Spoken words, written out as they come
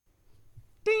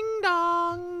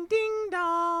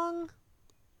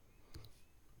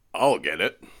I'll get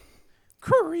it.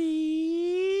 Creak.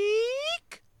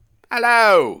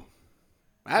 Hello.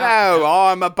 Hello,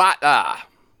 I'm a butler.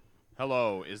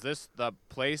 Hello, is this the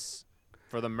place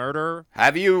for the murder?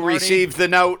 Have you Marty? received the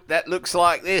note that looks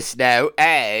like this now?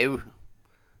 Oh.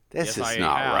 This Yes, is I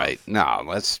not have. right. No,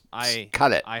 let's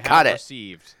cut it. I Cut have it.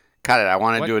 received. Cut it. I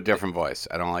want to What? do a different voice.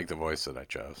 I don't like the voice that I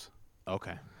chose.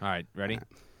 Okay. All right, ready?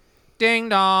 Ding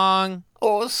dong.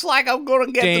 Oh, it's like I'm going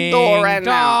to get Ding the door right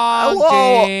now. dong,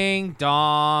 Hello. ding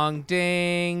dong,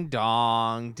 ding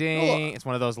dong, ding. It's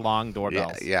one of those long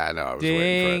doorbells. Yeah, I know. I was waiting for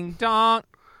it. Ding dong.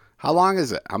 How long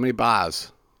is it? How many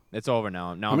bars? It's over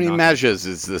now. How many measures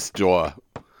is this door?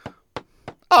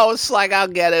 Oh, it's like I'll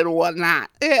get it and whatnot.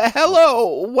 Yeah,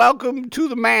 hello. Welcome to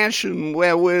the mansion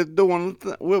where we're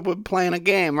playing a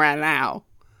game right now.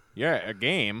 Yeah, a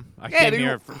game. I Yeah, came do you-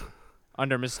 here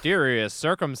under mysterious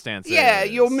circumstances. Yeah,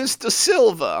 you're Mr.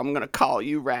 Silver. I'm going to call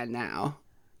you right now.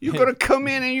 You're going to come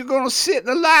in and you're going to sit in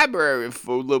the library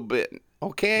for a little bit,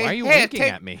 okay? Why are you Hey, winking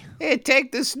at me? Hey,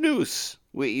 take this noose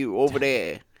with you over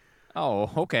there. Oh,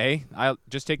 okay. I'll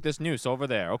just take this noose over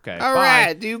there. Okay. All bye.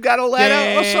 right. Do you got a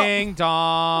letter or something? Ding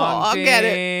dong. Well, I'll get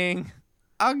it. ding.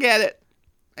 I'll get it.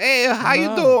 Hey, how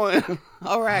you doing?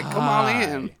 All right, come on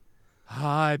in.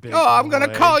 Hi, big Oh, I'm going to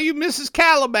boy. call you Mrs.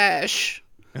 Calabash.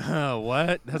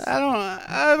 What? That's I don't know.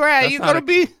 All right, That's you're not going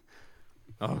to be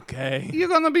okay.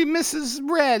 Mrs.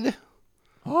 Red.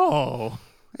 Oh,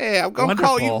 Hey, I'm going to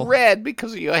call you Wonderful. Red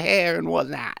because of your hair and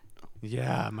whatnot.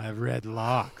 yeah, my red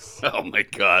locks. Oh, my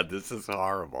God, this is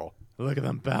horrible. Look at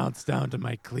them bounce down to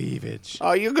my cleavage.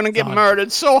 Oh, you're going to get on.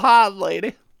 murdered so hard,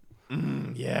 lady.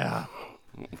 Yeah.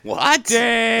 What?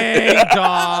 Ding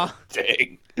dong.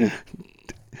 Dang.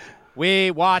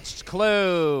 We watched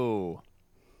Clue.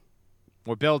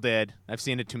 Or Bill did. I've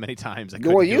seen it too many times. I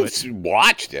couldn't Well, do you've it.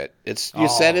 watched it. You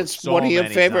said it's so one of your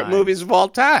many favorite times. movies of all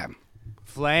time.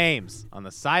 Flames on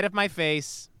the side of my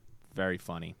face. Very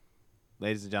funny.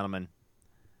 Ladies and gentlemen.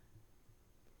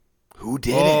 Who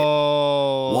did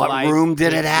Oh, What life room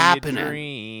did could it be a happen in?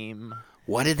 dream.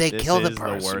 What did they This kill is the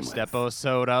person the worst with?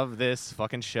 episode of this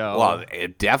fucking show. Well,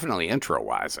 it definitely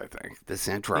intro-wise, I think. This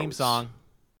intro theme was- song.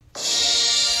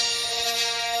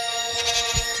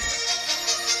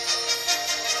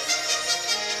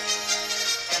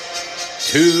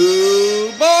 Two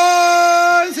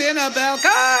boys in a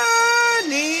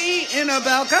balcony,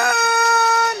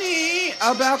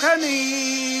 a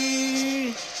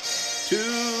balcony.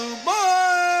 Two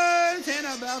boys in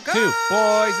a balcony. Two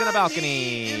boys in a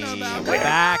balcony. In a balcony. We're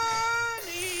back.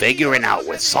 Figuring out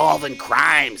we're solving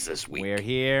crimes this week. We're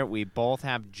here. We both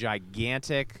have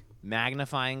gigantic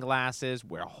magnifying glasses.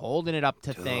 We're holding it up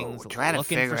to things, we're trying to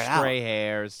looking figure for it out. stray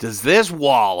hairs. Does this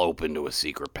wall open to a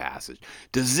secret passage?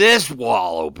 Does this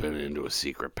wall open into a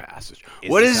secret passage?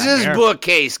 What this does a this hair?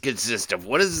 bookcase consist of?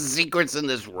 What is the secrets in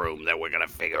this room that we're going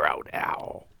to figure out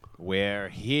now? We're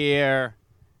here.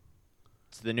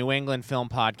 It's the New England Film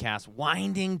Podcast,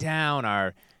 winding down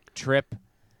our trip,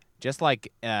 just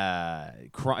like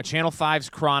Channel 5's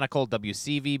Chronicle,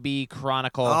 WCVB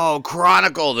Chronicle. Oh,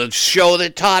 Chronicle, the show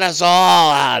that taught us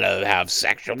all how to have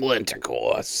sexual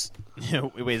intercourse.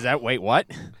 Wait, what?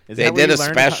 Is They that where did you a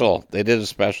learned special. They did a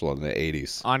special in the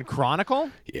 80s. on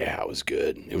Chronicle? Yeah, it was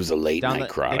good. It was a late night They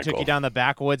Chronicle. took you down the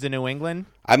backwoods of New England?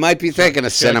 I might be thinking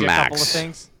of Showed you a couple of Cinemax.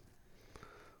 things?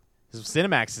 'Cause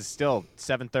Cinemax is still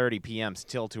 7:30 p.m.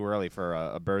 Still too early for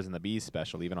a Birds and the Bees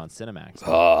special, even on Cinemax.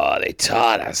 Oh, they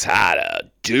taught us how to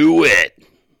do it.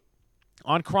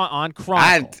 On Chronicle.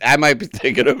 I might be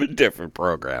thinking of a different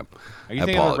program. Are you I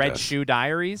thinking of the Red apologize. Shoe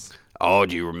Diaries? Oh,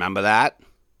 do you remember that?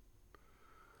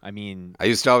 I mean, I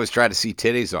used to always try to see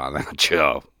titties on that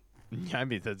show.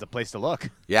 it's a place to look.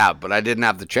 Yeah, but I didn't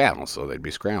have the channel, so they'd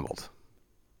be scrambled.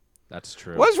 That's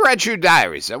true. What's Red Shoe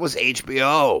Diaries? That was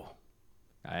HBO.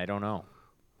 I don't know.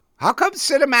 How come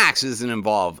Cinemax isn't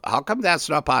involved? How come that's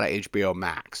not part of HBO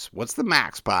Max? What's the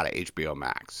Max part of HBO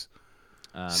Max?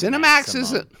 Cinemax Maximum.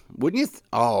 isn't. Wouldn't you?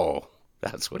 Oh,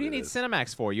 that's What what, do you it need is.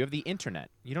 Cinemax for? You have the internet.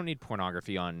 You don't need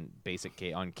pornography on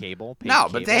on cable. paid No,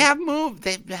 but cable. they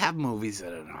have movies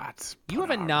that are not. You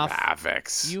have enough-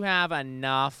 graphics. You have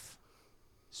enough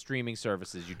streaming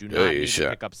services. You do Yeah, not you need should. to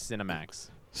pick up Cinemax.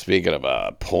 Speaking of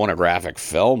a pornographic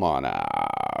film on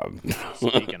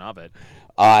Speaking of it,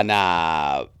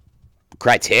 on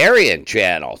Criterion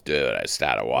Channel, dude, I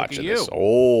started watching you. this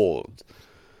old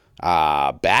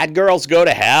Bad Girls Go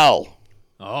to Hell.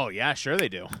 oh yeah, sure they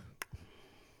do.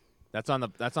 That's on the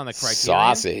Criterion.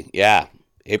 Saucy, yeah.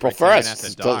 April Criterion 1st,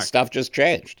 After Dark. stuff just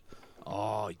changed.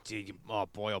 Oh, dude, oh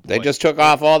boy, oh boy. They just took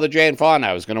off all the Jane Fonda.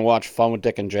 I was going to watch Fun with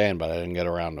Dick and Jane, but I didn't get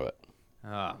around to it.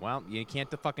 Well, you can't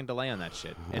fucking delay on that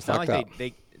shit. It's Fuck not like that.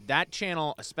 they that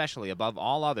channel, especially above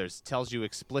all others, tells you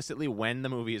explicitly when the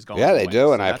movie is going. Yeah, they away. do,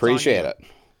 So and I that's on appreciate you. it.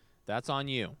 That's on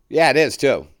you. Yeah, it is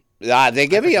too. They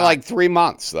give you forgot. like 3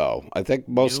 months though. I think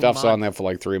most New stuff's on month. there for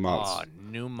like 3 months. Oh,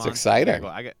 new month. exciting.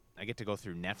 I get to go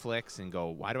through Netflix and go,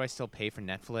 why do I still pay for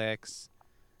Netflix?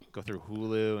 Go through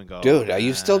Hulu and go, Dude, are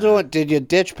you still doing? Did you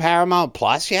ditch Paramount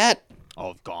Plus yet?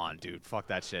 Oh, gone, dude. Fuck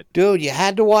that shit. Dude, you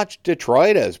had to watch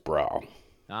Detroiters, bro.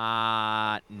 No,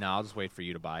 I'll just wait for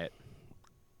you to buy it.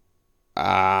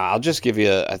 I'll just give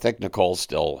you. I think Nicole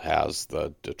still has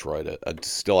the Detroit.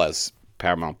 Still has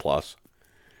Paramount Plus.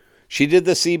 She did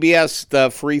the CBS the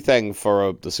free thing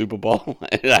for the Super Bowl,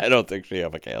 and I don't think she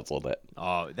ever canceled it.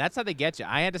 Oh, that's how they get you.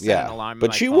 I had to set an alarm. in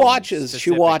but my she phone watches. She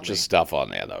specifically. watches stuff on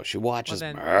there though. She watches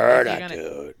then, if murder, you're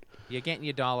dude. You're getting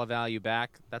your dollar value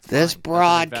back. That's This fine. That's an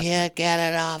broad investment. can't get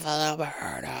it off of the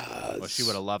murders. Well, she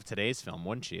would have loved today's film,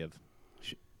 wouldn't she have?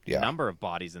 Yeah. A number of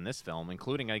bodies in this film,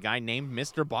 including a guy named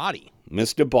Mr. Body.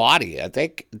 Mr. Body. I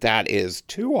think that is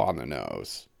 2 on the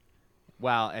nose.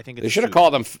 Well, I think it's They should have two.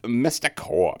 called him Mr.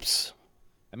 Corpse.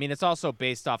 I mean, it's also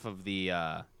based off of the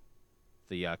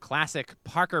classic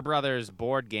Parker Brothers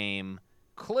board game,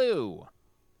 Clue.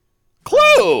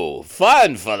 Clue!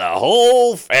 Fun for the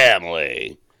whole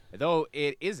family. Though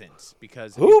it isn't,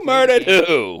 because Who murdered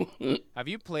who? Have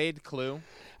you played Clue?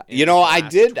 You know, I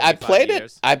did. I played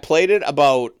it. I played it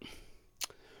about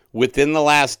within the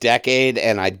last decade,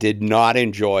 and I did not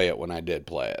enjoy it when I did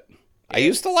play it. I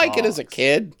used to like it as a sucks.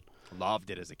 kid. Loved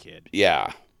it as a kid.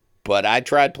 Yeah. But I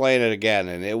tried playing it again,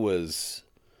 and it was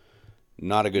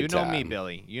not a good time. You know me,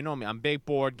 Billy. You know me. I'm a big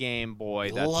board game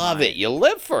boy. That's Love it. You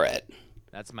live for it.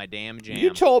 That's my damn jam. You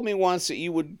told me once that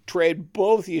you would trade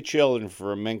both your children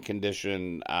for a mint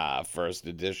condition first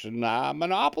edition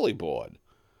Monopoly board.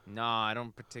 No, I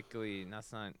don't particularly.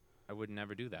 That's not. I would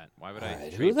never do that. Why would I? Right,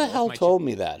 trade who the both hell my told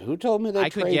me that? Who told me they I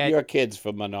could trade get- your kids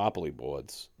for Monopoly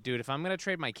boards? Dude, if I'm gonna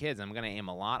trade my kids, I'm gonna aim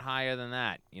a lot higher than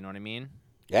that. You know what I mean?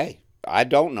 Hey, I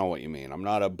don't know what you mean. I'm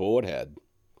not a board head.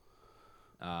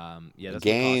 Yeah, that's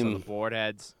game. what the board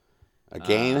heads. A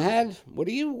game head? What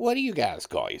do you guys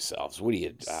call yourselves? What are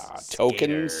you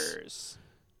tokens? Skaters.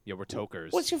 Yeah, we're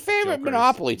tokers. What's your favorite Jokers,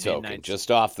 Monopoly token? midnights. Just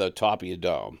off the top of your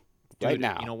dome, Dude, right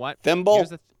now. You know what? Thimble, Here's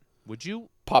the would you?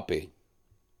 puppy,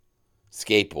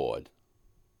 skateboard,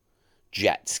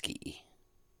 jet ski,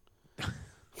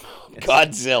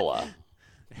 Godzilla,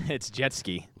 It's jet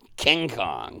ski. King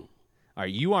Kong. All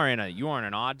right, you are in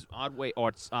an odd way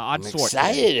or odd I'm sort.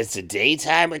 excited. It's a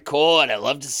daytime record. I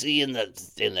love to see you in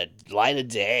the light of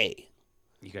day.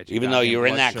 You got your Even though goddamn you're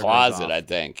in blood that sugars closet, off. I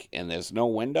think, and there's no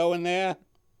window in there.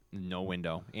 No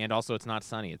window, and also it's not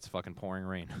sunny. It's fucking pouring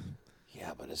rain.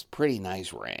 Yeah, but it's pretty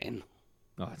nice rain.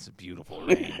 Oh, it's a beautiful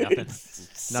rain. Nothing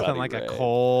Sunny like rain. a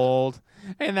cold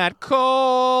and that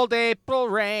cold April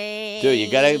rain. Dude, you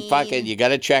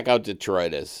gotta check out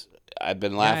Detroiters. I've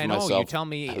been laughing yeah, I know. myself. You tell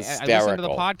me. I listen to the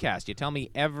hysterical. podcast. You tell me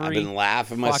I've every been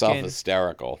laughing myself fucking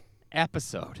hysterical.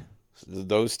 episode.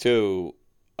 Those two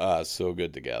are so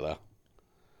good together.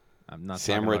 I'm not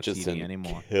Sam talking about Richardson TV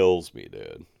anymore. kills me,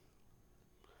 dude.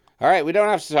 All right, we don't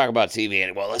have to talk about TV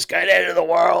anymore. Let's get into the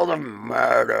world of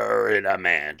Murder in a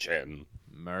Mansion.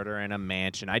 Murder in a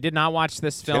Mansion. I did not watch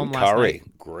this film Tim last Curry. night.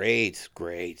 Great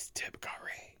Tim Curry.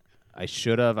 I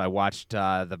should have. I watched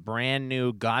the brand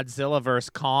new Godzilla vs.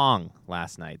 Kong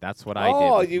last night. That's what I did.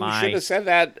 Oh, with you my should have said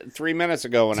that 3 minutes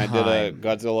ago when I did a time.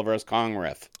 Godzilla vs. Kong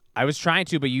riff. I was trying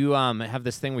to, but you have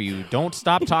this thing where you don't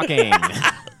stop talking.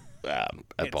 I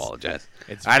apologize.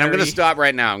 It's All right, I'm going to very- stop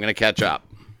right now. I'm going to catch up.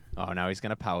 Oh, now he's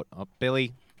gonna pout. Oh,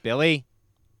 Billy,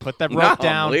 put the rope No,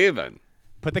 down. I'm leaving.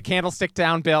 Put the candlestick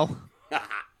down, Bill. No,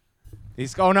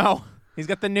 he's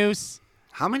got the noose.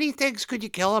 How many things could you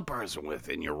kill a person with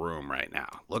in your room right now?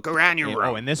 Look around your Yeah, room.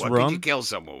 oh, in this what room? could you kill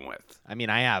someone with? I mean,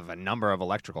 I have a number of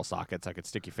electrical sockets. I could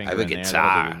stick your I finger have a in there.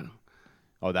 guitar.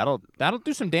 Oh, that'll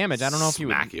do some damage. I don't know if you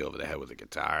would. Smack you over the head with a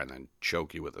guitar and then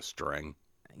choke you with a string.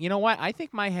 You know what? I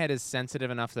think my head is sensitive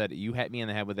enough that you hit me in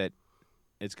the head with it.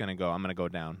 It's gonna go. I'm gonna go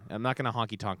down. I'm not gonna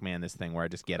honky tonk man this thing where I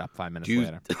just get up 5 minutes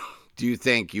later. Do you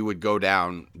think you would go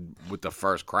down with the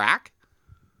first crack?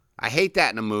 I hate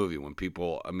that in a movie when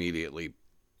people immediately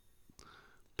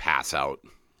pass out.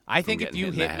 I think if getting you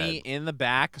hit in the hit me head. in the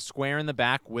back, square in the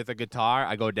back with a guitar,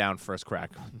 I go down first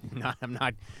crack. I'm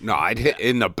not. No, I'd hit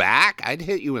in the back. I'd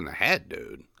hit you in the head,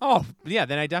 dude. Oh yeah,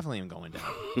 then I definitely am going down.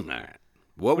 All right.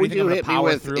 What What would do you you think? hit I'm me gonna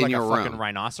power with through in like your a fucking room?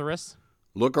 rhinoceros?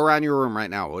 Look around your room right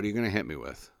now. What are you going to hit me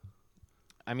with?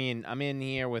 I mean, I'm in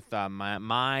here with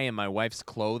my and my wife's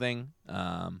clothing.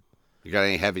 You got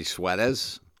any heavy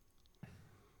sweaters?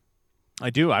 I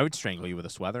do. I would strangle you with a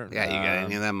sweater. Yeah, you got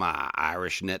any of them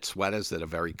Irish knit sweaters that are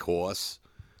very coarse?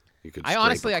 You could I scrape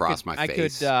honestly, across my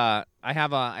face. I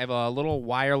have a little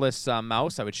wireless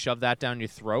mouse. I would shove that down your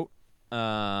throat.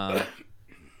 I'm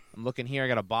looking here. I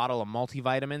got a bottle of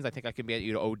multivitamins. I think I could get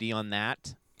you to OD on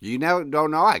that. You don't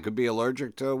know. I could be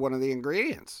allergic to one of the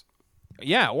ingredients.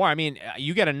 Yeah, or I mean,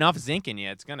 you get enough zinc in you,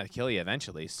 it's gonna kill you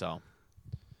eventually. So.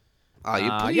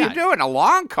 You're doing a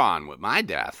long con with my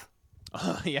death.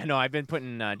 Yeah, no, I've been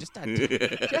putting just a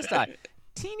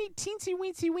teensy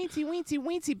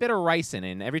weensy bit of ricin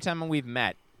in every time we've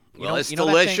met. It's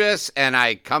delicious, and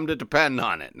I come to depend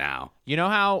on it now. You know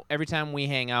how every time we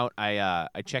hang out,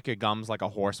 I check your gums like a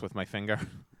horse with my finger?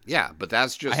 Yeah, but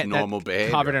that's just normal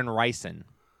behavior. Covered in ricin.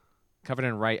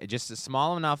 Just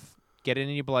small enough, get it in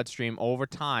your bloodstream. Over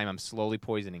time, I'm slowly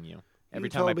poisoning you. Every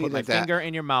time I put my finger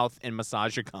in your mouth and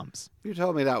massage your gums. You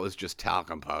told me that was just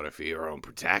talcum powder for your own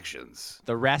protections.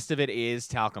 The rest of it is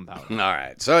talcum powder. All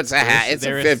right. So it's a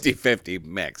 50-50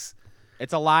 mix.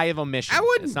 It's a lie of omission.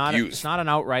 It's not an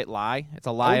outright lie. It's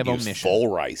a lie of omission. Full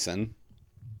ricin.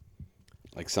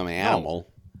 Like some animal.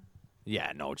 No.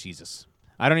 Yeah, no, Jesus.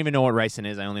 I don't even know what ricin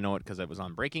is. I only know it because it was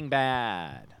on Breaking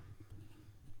Bad.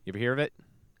 You ever hear of it?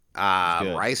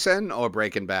 Ricin or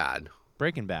Breaking Bad?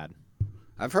 Breaking Bad.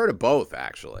 I've heard of both,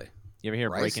 actually. You ever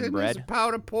hear of Breaking Ricin Bread? Is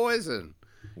powder poison.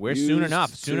 We're soon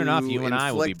enough, you and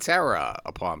I will be terror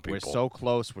upon people. We're so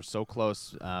close. We're so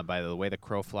close. By the way the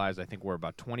crow flies, I think we're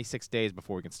about 26 days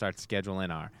before we can start scheduling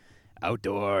our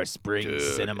outdoor spring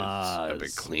cinemas. I've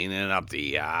been cleaning up the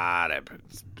yard. I've been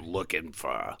looking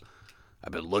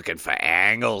for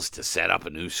angles to set up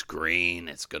a new screen.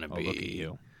 It's gonna be. Look at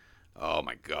you. Oh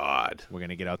my God. We're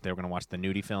gonna get out there. We're gonna watch the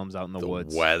nudie films out in the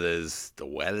woods. The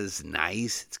weather's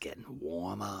nice. It's getting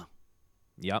warmer.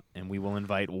 Yep, and we will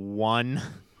invite one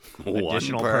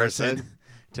additional person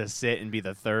to sit and be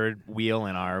the third wheel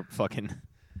in our fucking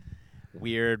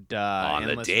weird on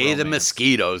the day romance. The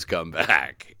mosquitoes come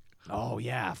back. Oh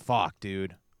yeah, fuck,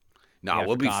 dude. No, yeah,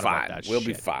 we'll be fine. We'll shit.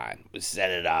 be fine. We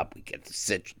set it up. We get the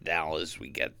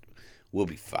 $6. We'll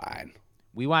be fine.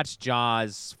 We watched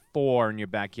Jaws 4 in your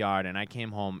backyard, and I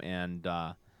came home and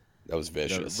that was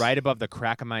vicious. Right above the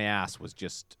crack of my ass was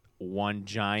just one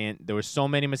giant. There were so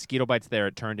many mosquito bites there,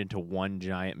 it turned into one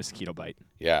giant mosquito bite.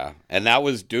 Yeah, and that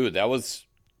was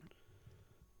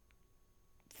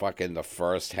fucking the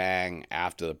first hang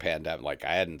after the pandemic. Like,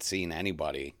 I hadn't seen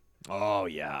anybody. Oh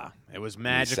yeah, it was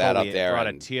magical. Sat up there brought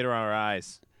a tear to our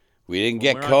eyes. We didn't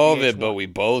get COVID, but we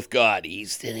both got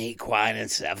Eastern equine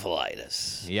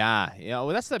encephalitis. Yeah. Well,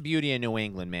 that's the beauty of New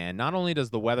England, man. Not only does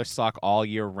the weather suck all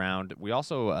year round, we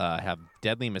also have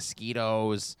deadly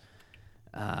mosquitoes.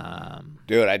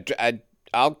 Dude,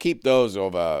 I'll keep those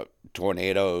over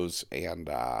tornadoes and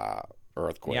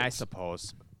earthquakes. Yeah, I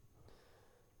suppose.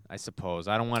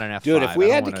 I don't want an F5. Dude, if we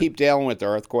had to keep dealing with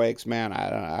earthquakes, man,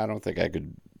 I don't think I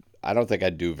could. I don't think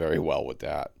I'd do very well with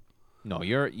that. No,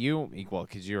 you're equal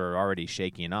because you're already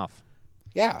shaky enough.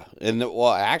 Yeah, and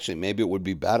actually, maybe it would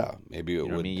be better. Maybe it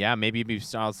would. I mean, yeah, maybe you'd be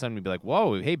all of a sudden we'd be like,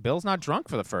 "Whoa, hey, Bill's not drunk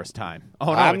for the first time." Oh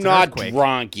no, I'm it's not an earthquake.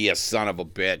 drunk, you son of a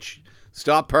bitch.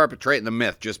 Stop perpetrating the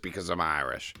myth just because I'm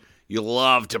Irish. You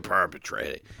love to perpetrate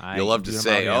it. You love to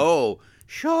say, "Oh,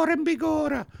 sure and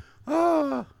bigora.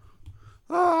 Oh,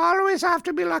 always have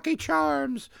to be Lucky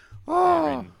Charms.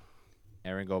 Oh,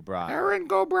 Aaron go bra. Aaron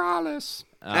go braless."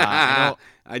 I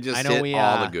know hit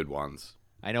all the good ones.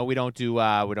 I know we don't do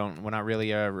we're not really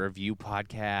a review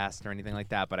podcast or anything like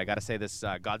that, but I gotta say this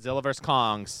Godzilla vs.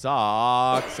 Kong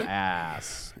sucks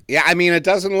ass. Yeah, I mean, it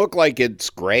doesn't look like it's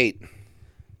great.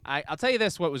 I'll tell you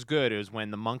this: what was good is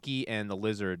when the monkey and the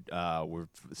lizard were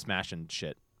smashing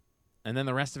shit, and then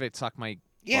the rest of it sucked my.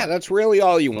 Yeah, that's really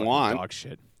all you want. Dog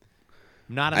shit.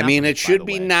 Not. I mean, it should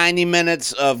be 90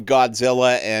 minutes of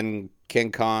Godzilla and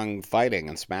King Kong fighting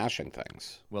and smashing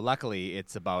things. Well, luckily,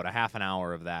 it's about a half an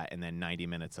hour of that and then 90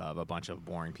 minutes of a bunch of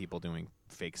boring people doing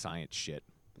fake science shit.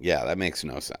 Yeah, that makes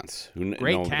no sense.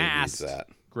 Great cast. Needs that.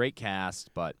 Great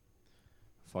cast, but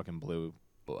fucking blue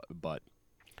butt.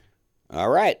 All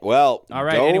right. Well, don't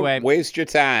anyway. waste your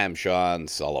time, Sean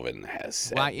Sullivan has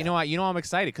said. Well, you know what? I'm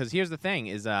excited because here's the thing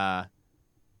is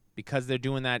because they're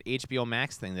doing that HBO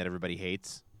Max thing that everybody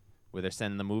hates, where they're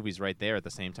sending the movies right there at the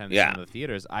same time they're sending the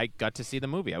theaters. I got to see the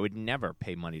movie. I would never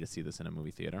pay money to see this in a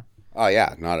movie theater. Oh,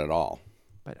 yeah, not at all.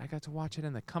 But I got to watch it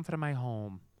in the comfort of my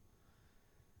home.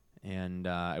 And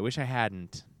I wish I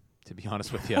hadn't, to be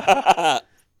honest with you.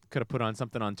 Could have put on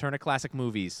something on Turner Classic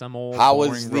Movies, some old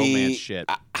boring romance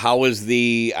shit. How was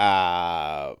the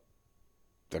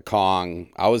Kong?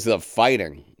 How was the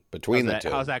fighting between the two?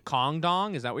 How's that Kong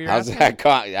dong? Is that what you're asking? How's that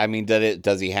Kong? I mean,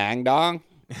 does he hang dong?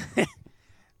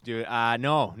 Dude,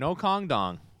 no Kong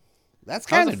Dong. That's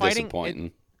How's kind the of fighting?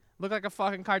 disappointing. Look like a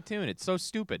fucking cartoon. It's so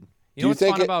stupid. Do You know you what's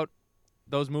think fun it- about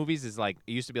those movies is like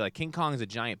it used to be like King Kong is a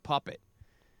giant puppet,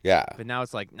 Yeah. but now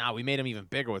it's like, nah, we made him even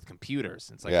bigger with computers.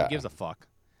 It's like Yeah. who gives a fuck?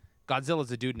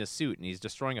 Godzilla's a dude in a suit and he's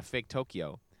destroying a fake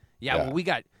Tokyo. Yeah, Yeah. well, we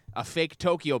got a fake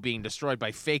Tokyo being destroyed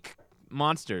by fake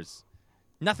monsters.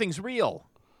 Nothing's real.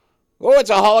 Oh, it's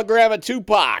a hologram of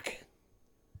Tupac.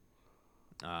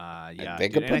 Yeah, They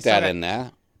dude, could and I put saw that in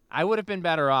there. I would have been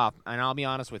better off, and I'll be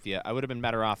honest with you, I would have been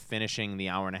better off finishing the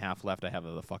hour and a half left I have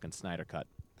of the fucking Snyder Cut.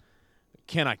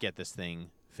 Cannot get this thing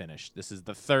finished. This is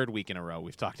the third week in a row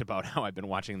we've talked about how I've been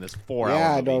watching this 4-hour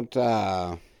Yeah, I movie.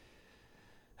 don't.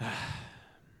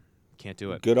 Can't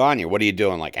do it. Good on you. What are you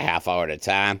doing? Like a half hour at a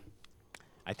time?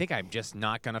 I think I'm just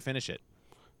not going to finish it.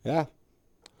 Yeah. I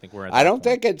think we're at I that don't point.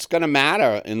 think it's going to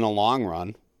matter in the long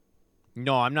run.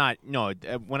 No, I'm not. No,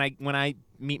 when I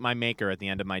meet my maker at the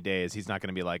end of my days, he's not going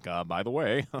to be like, by the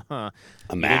way, you didn't finish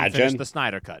Imagine. the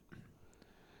Snyder Cut.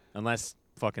 Unless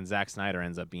fucking Zack Snyder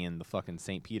ends up being the fucking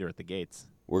St. Peter at the gates.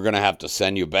 We're going to have to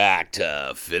send you back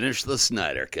to finish the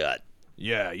Snyder Cut.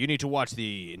 Yeah, you need to watch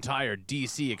the entire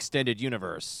DC extended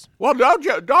universe. Well,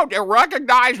 don't you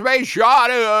recognize me, Sean?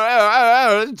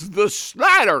 It's the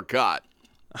Snyder Cut.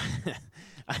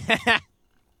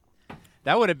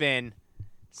 That would have been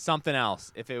something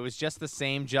else if it was just the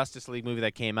same Justice League movie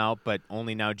that came out, but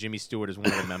only now Jimmy Stewart is one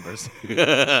of the members.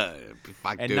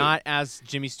 Fuck, And dude. not as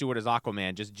Jimmy Stewart as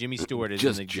Aquaman, just Jimmy Stewart is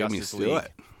just in the Jimmy Justice Stewart.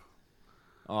 League.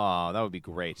 Oh, that would be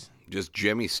great. Just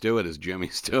Jimmy Stewart is Jimmy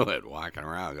Stewart walking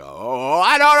around going, oh,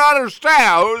 I don't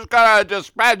understand. Who's going to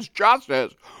dispense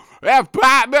justice if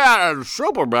Batman and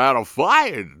Superman are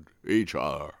fighting each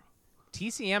other?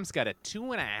 TCM's got a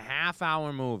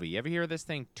 2.5-hour movie. You ever hear of this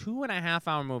thing?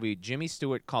 2.5-hour movie, Jimmy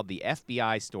Stewart, called The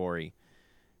FBI Story.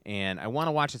 And I want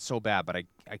to watch it so bad, but I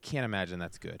can't imagine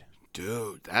that's good.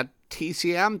 Dude, that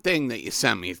TCM thing that you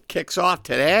sent me kicks off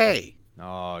today.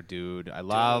 Oh, dude.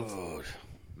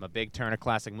 I'm a big Turner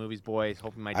Classic Movies boy.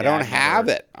 Hoping my dad I don't never- have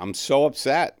it. I'm so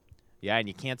upset. Yeah, and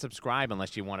you can't subscribe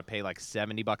unless you want to pay like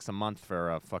 $70 a month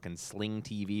for a fucking Sling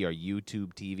TV or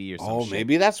YouTube TV or some Oh, shit.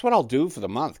 maybe that's what I'll do for the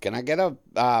month. Can I get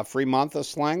a free month of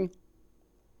Sling?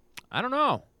 I don't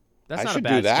know. That's I not should a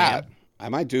bad do that. scam. I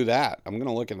might do that. I'm going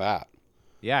to look at that.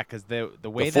 Yeah, because the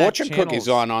way The that fortune cookie's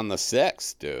channel's- on the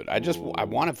 6th, dude. I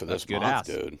want it for that's this good month, ass.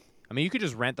 dude. I mean, you could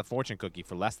just rent the fortune cookie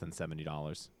for less than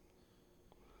 $70.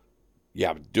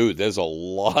 Yeah, but dude, there's a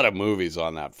lot of movies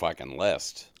on that fucking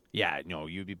list. Yeah, no,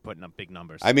 you'd be putting up big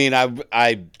numbers. I mean,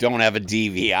 I don't have a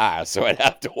DVR, so I'd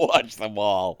have to watch them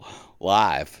all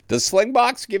live. Does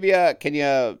Slingbox can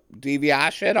you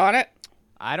DVR shit on it?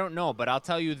 I don't know, but I'll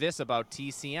tell you this about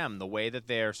TCM. The way that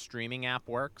their streaming app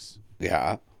works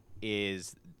Yeah.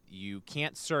 is you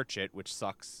can't search it, which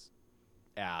sucks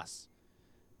ass.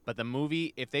 But the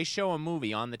movie, if they show a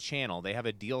movie on the channel, they have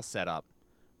a deal set up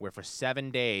where for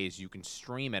 7 days you can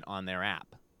stream it on their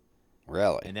app.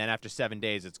 Really? And then after 7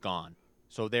 days, it's gone.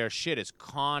 So their shit is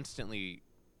constantly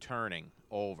turning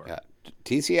over. Yeah.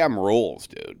 TCM rules,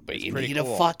 dude. But It's you pretty need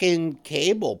cool. a fucking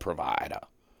cable provider.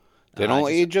 They don't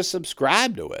let you just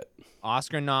subscribe to it.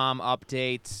 Oscar nom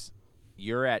updates.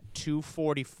 You're at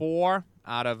 244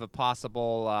 out of a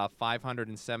possible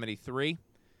 573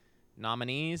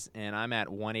 nominees, and I'm at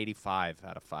 185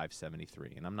 out of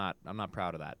 573, and I'm not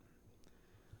proud of that.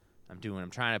 I'm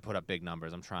trying to put up big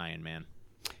numbers. I'm trying, man.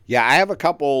 Yeah, I have a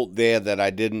couple there that I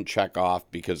didn't check off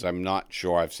because I'm not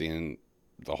sure I've seen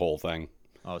the whole thing.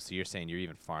 Oh, so you're saying you're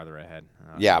even farther ahead?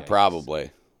 Oh, Yeah, yikes.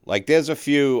 probably. Like, there's a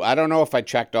few. I don't know if I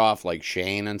checked off, like,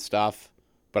 Shane and stuff,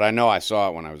 but I know I saw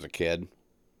it when I was a kid.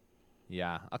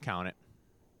 Yeah, I'll count it.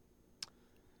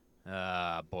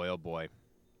 Boy, oh boy.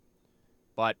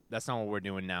 But that's not what we're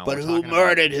doing now. But We're who talking about-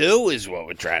 murdered who is what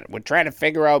we're trying to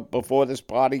figure out before this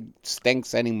party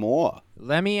stinks anymore.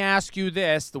 Let me ask you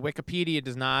this. The Wikipedia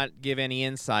does not give any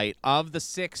insight. Of the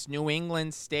 6 New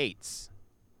England states,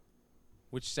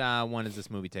 which one is this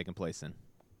movie taking place in?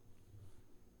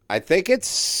 I think it's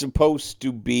supposed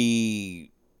to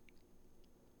be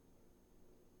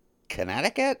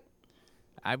Connecticut?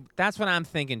 That's what I'm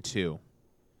thinking, too.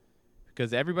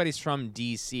 Because everybody's from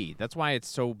D.C. That's why it's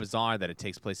so bizarre that it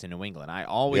takes place in New England. I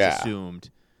always Yeah. assumed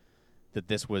that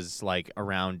this was, like,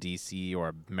 around D.C.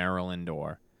 or Maryland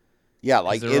or... Yeah,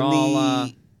 like they're all,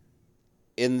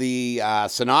 in the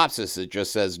synopsis, it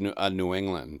just says New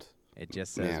England. It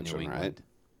just says Mansion, New England. right?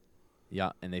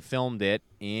 Yeah, and they filmed it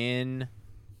in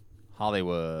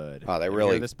Hollywood. Oh, You ever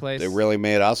hear of this place? they really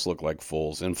made us look like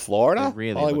fools in Florida. They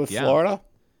really Hollywood, look- yeah. Florida.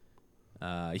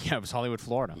 Yeah, it was Hollywood,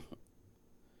 Florida.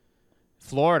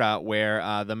 Florida,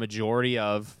 where the majority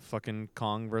of fucking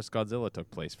Kong vs. Godzilla took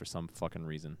place for some fucking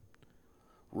reason.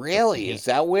 Really? Is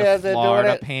that where The they're doing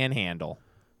Florida it? Panhandle.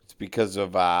 It's because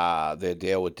of their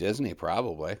deal with Disney,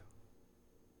 probably.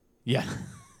 Yeah,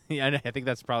 yeah. I think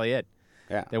that's probably it.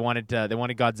 Yeah. They wanted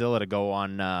Godzilla to go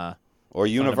on. Or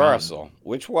Universal.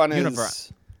 Which one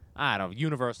is? I don't know.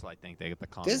 Universal, I think they get the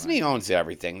Kong. Disney right. owns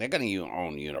everything. They're going to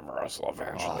own Universal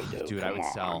eventually, Oh, dude, I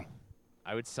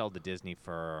would sell the Disney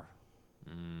for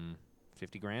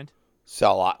 $50,000.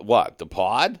 Sell what? The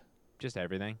pod? Just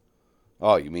everything.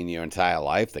 Oh, you mean your entire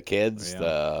life? The kids?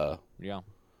 Yeah. Yeah.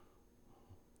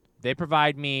 They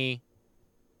provide me,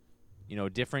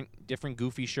 different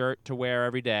goofy shirt to wear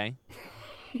every day.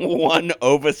 One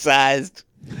oversized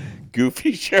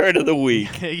goofy shirt of the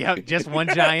week. Yep, just one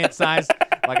giant size,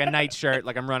 like a night shirt,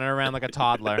 like I'm running around like a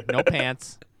toddler. No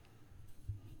pants.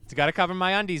 It's got to cover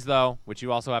my undies, though, which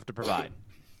you also have to provide.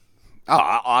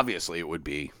 Oh, obviously it would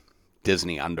be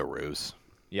Disney underoos.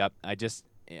 Yep,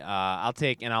 I'll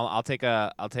take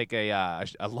a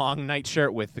long night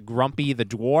shirt with Grumpy the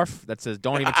dwarf that says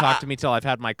 "Don't even talk to me till I've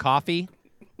had my coffee,"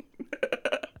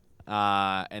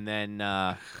 and then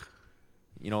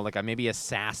like maybe a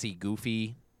sassy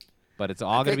Goofy, but it's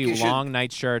all gonna be long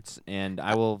night shirts, and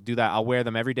I will do that. I'll wear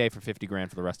them every day for $50,000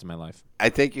 for the rest of my life. I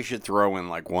think you should throw in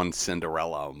like one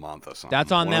Cinderella a month or something.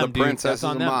 That's on one them, of the dude. princesses That's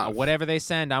on a them. month. Whatever they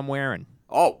send, I'm wearing.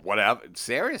 Oh, whatever.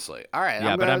 Seriously. All right.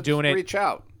 Yeah, but I'm doing it. Reach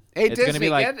out. Hey, It's gonna Disney, be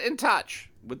like- get in touch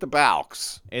with the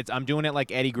Balks. I'm doing it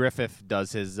like Eddie Griffith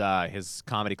does his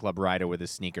comedy club rider with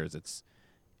his sneakers. It's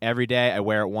every day. I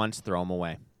wear it once, throw them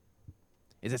away.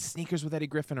 Is it sneakers with Eddie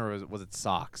Griffin or was it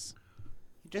socks?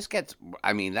 Just get.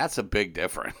 I mean, that's a big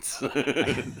difference.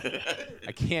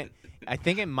 I can't. I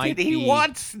think it might Did be. he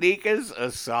want sneakers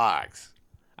or socks?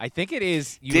 I think it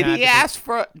is. Did he ask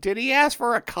for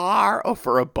a car or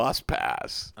for a bus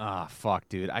pass? Ah, fuck,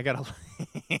 dude. I gotta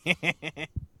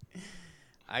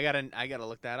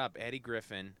look that up. Eddie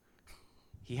Griffin.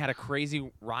 He had a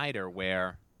crazy rider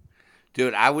where.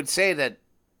 Dude, I would say that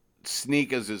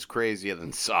sneakers is crazier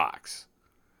than socks.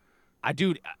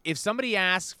 Dude, if somebody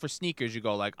asks for sneakers, you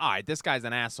go like, all right, this guy's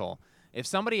an asshole. If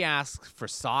somebody asks for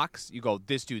socks, you go,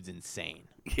 this dude's insane.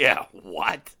 Yeah,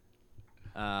 what?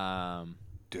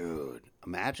 Dude,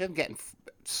 imagine getting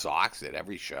socks at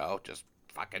every show. Just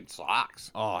fucking socks.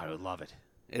 Oh, I would love it.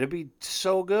 It'd be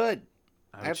so good.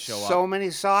 I have show so up. many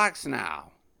socks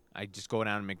now. I just go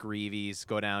down to McGreevy's,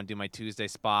 go down, do my Tuesday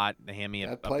spot. They hand me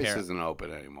a place pair. Isn't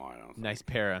open anymore. I don't think. Nice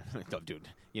pair of. Oh, dude,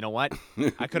 you know what?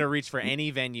 I could have reached for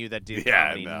any venue that did Yeah,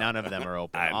 comedy. I know. None of them are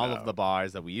open. All of the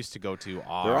bars that we used to go to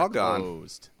are They're all gone.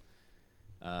 closed.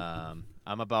 I'm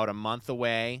about a month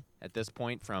away at this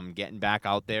point from getting back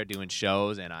out there doing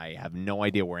shows, and I have no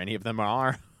idea where any of them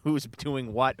are, who's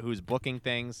doing what, who's booking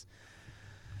things.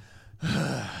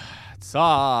 It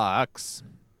sucks.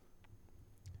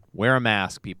 Wear a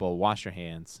mask, people. Wash your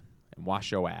hands and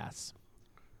wash your ass.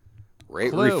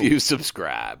 Rate, Clue. review,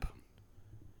 subscribe.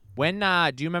 When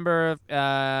do you remember?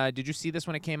 Did you see this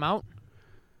when it came out?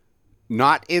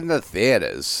 Not in the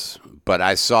theaters, but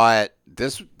I saw it.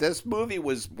 This movie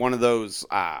was one of those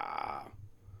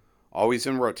always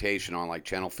in rotation on like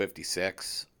Channel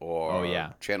 56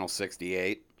 or Channel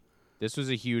 68. This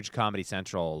was a huge Comedy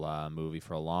Central movie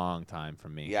for a long time for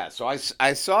me. Yeah, so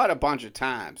I saw it a bunch of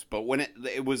times, but when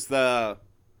it was the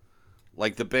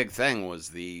big thing was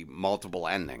the multiple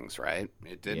endings, right?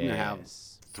 It didn't have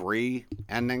 3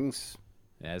 endings.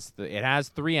 Yes, it has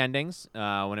 3 endings.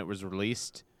 When it was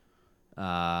released,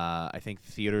 I think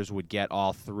theaters would get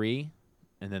all 3,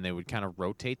 and then they would kind of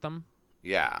rotate them.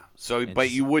 Yeah. So,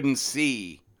 but you wouldn't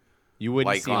see. You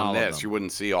wouldn't like see on all this. of them. You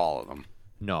wouldn't see all of them.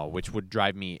 No, which would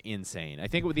drive me insane. I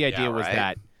think the idea was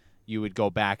that you would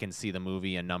go back and see the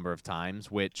movie a number of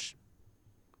times, which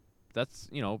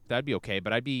that'd be okay.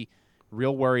 But I'd be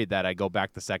real worried that I go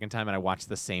back the second time and I watch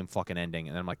the same fucking ending,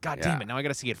 and then I'm like, God damn it, now I got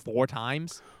to see it 4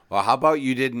 times. Well, how about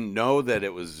you didn't know that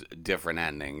it was different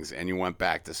endings, and you went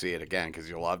back to see it again because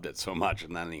you loved it so much,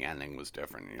 and then the ending was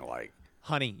different, and you're like,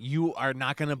 honey, you are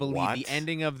not going to believe the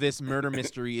ending of this murder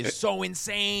mystery is so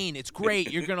insane. It's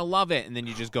great. You're going to love it. And then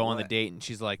you just go on the date, and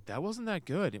she's like, that wasn't that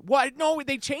good. What? No,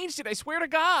 they changed it. I swear to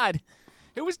God.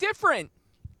 It was different.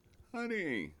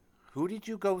 Honey, who did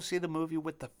you go see the movie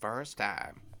with the first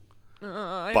time?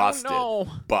 I Busted. don't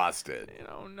know. Busted. I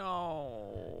don't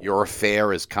know. Your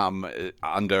affair has come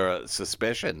under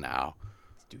suspicion now.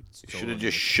 Dude, you should have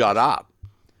just shut up.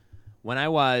 When I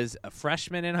was a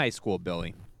freshman in high school,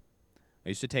 Billy, I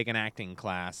used to take an acting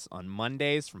class on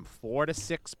Mondays from 4 to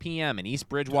 6 p.m. in East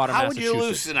Bridgewater, Massachusetts. How would you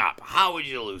loosen up? How would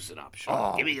you loosen up,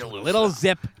 Sean? Give me a little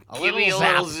zip. Give me a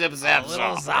little zip zap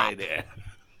right there.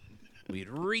 We'd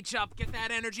reach up, get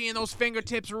that energy in those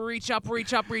fingertips, reach up,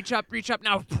 reach up, reach up, reach up.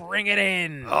 Now bring it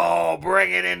in. Oh,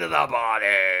 bring it into the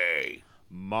body.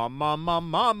 Ma, ma, ma,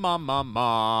 ma, ma, ma,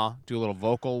 ma. Do a little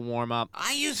vocal warm-up.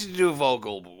 I used to do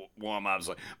vocal warm-ups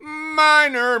like,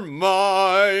 minor,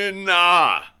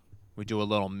 minor. We do a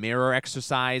little mirror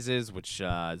exercises, which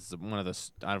is one of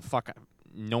the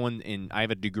no one I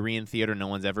have a degree in theater. No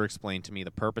one's ever explained to me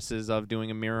the purposes of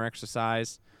doing a mirror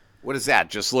exercise. What is that?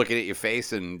 Just looking at your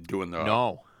face and doing the...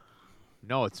 No,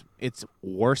 it's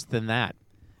worse than that.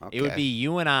 Okay. It would be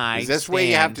you and I. Is this where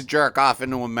you have to jerk off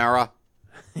into a mirror?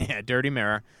 Yeah, dirty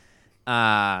mirror.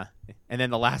 And then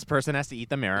the last person has to eat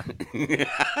the mirror.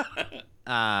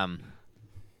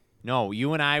 No,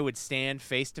 you and I would stand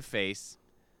face to face,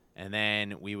 and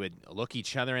then we would look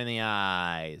each other in the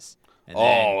eyes.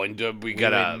 And we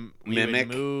gotta mimic?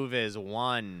 We would move as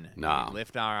one. No. We'd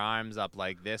lift our arms up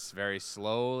like this very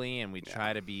slowly, and we'd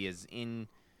try to be as in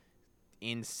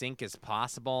sync as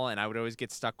possible. And I would always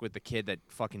get stuck with the kid that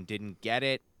fucking didn't get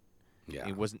it. Yeah.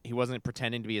 He wasn't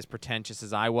pretending to be as pretentious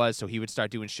as I was, so he would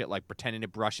start doing shit like pretending to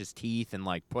brush his teeth and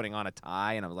like putting on a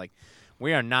tie, and I was like,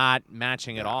 we are not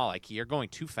matching at all. Like, you're going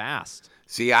too fast.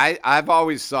 See, I've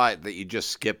always thought that you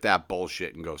just skip that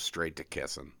bullshit and go straight to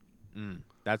kissing.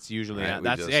 That's usually Right?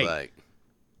 that's just hey, like...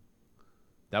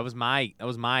 that was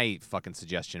my fucking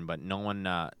suggestion, but no one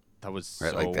that was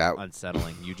Right, so like that.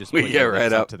 unsettling. You just We put get your right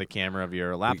lips up. up to the camera of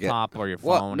your laptop or your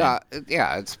phone. Well, no,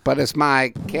 yeah, it's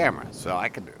my camera, so I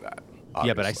can do that.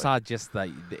 Yeah, but I obviously. saw just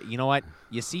the you know what?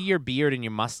 You see your beard and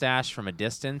your mustache from a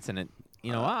distance, and it,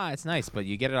 it's nice, but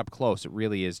you get it up close, it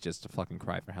really is just a fucking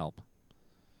cry for help.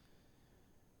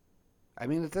 I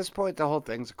mean, at this point, the whole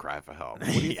thing's a cry for help. What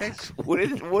do you think?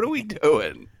 What are we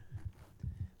doing?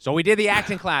 So we did the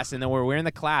acting class, and then we're in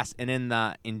the class, and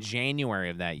in January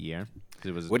of that year,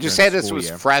 it was. Would you during say the this school was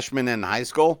year. freshman in high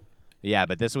school? Yeah,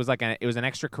 but this was it was an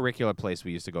extracurricular place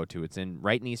we used to go to. It's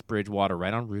right in East Bridgewater,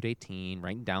 right on Route 18,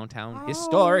 right in downtown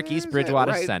historic East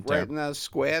Bridgewater Center. Right in the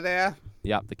square there?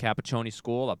 Yep, the Cappuccini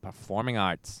School of Performing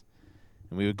Arts.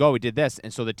 And we would go, we did this.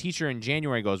 And so the teacher in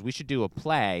January goes, we should do a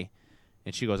play.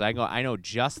 And she goes, I know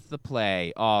just the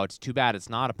play. Oh, it's too bad it's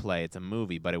not a play, it's a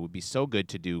movie, but it would be so good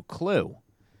to do Clue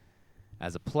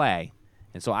as a play.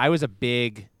 And so I was a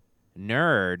big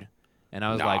nerd, and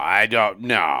I was like, I don't.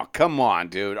 No, come on,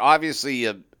 dude. Obviously,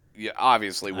 we're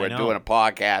know. doing a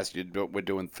podcast. We're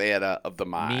doing theater of the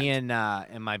mind. me and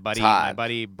my It's hot.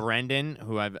 buddy Brendan,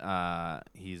 who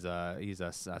he's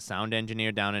a sound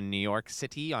engineer down in New York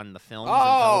City on the films and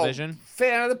television.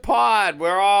 Fan of the pod.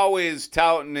 We're always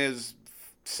touting his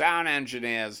sound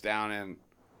engineers down in.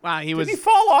 Wow, Did he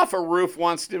fall off a roof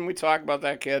once? Didn't we talk about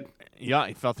that kid? Yeah,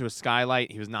 he fell through a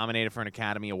skylight. He was nominated for an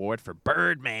Academy Award for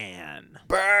Birdman.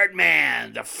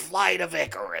 Birdman, the flight of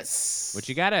Icarus. Which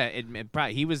you gotta admit,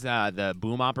 he was the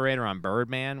boom operator on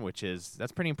Birdman,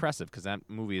 that's pretty impressive because that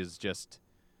movie is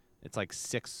it's like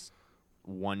 6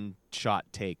 one-shot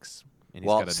takes. And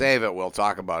Well, save it. We'll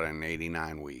talk about it in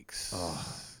 89 weeks.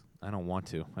 I don't want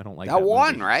to. I don't like that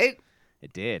won, movie. right?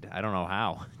 It did. I don't know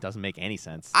how. It doesn't make any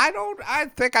sense.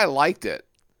 I think I liked it.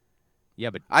 Yeah,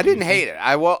 but I didn't hate it.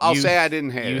 I'll say I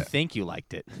didn't hate you it. You think you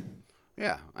liked it?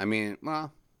 Yeah, I mean,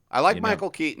 well, I like Michael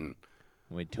Keaton.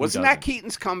 Wait, Wasn't that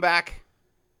Keaton's comeback?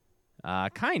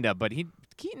 Kinda, but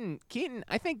Keaton.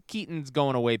 I think Keaton's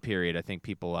going away period. I think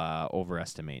people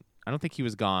overestimate. I don't think he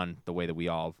was gone the way that we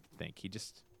all think. He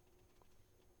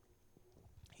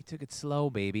took it slow,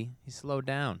 baby. He slowed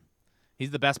down.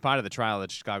 He's the best part of the trial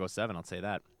at Chicago 7. I'll say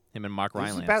that. Him and Mark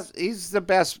Rylance. He's the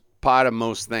best part of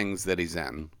most things that he's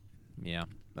in. Yeah,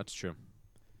 that's true.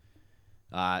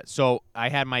 So I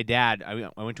had my dad.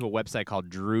 I went to a website called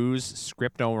Drew's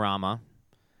Scriptorama,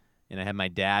 and I had my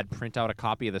dad print out a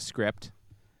copy of the script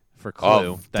for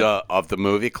Clue. Of the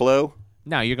movie Clue?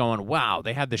 Now you're going, wow,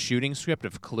 they had the shooting script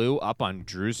of Clue up on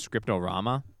Drew's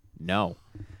Scriptorama? No.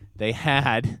 They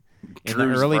had, in the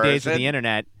early days of the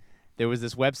internet, there was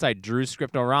this website, Drew's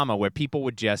Scriptorama, where people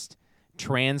would just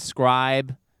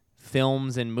transcribe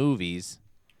films and movies,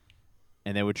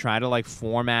 and they would try to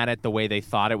format it the way they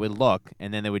thought it would look,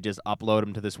 and then they would just upload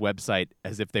them to this website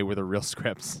as if they were the real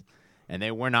scripts. And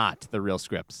they were not the real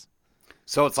scripts.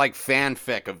 So it's like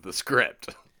fanfic of the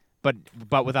script.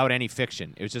 But without any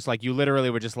fiction. It was just like you literally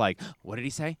were just like, what did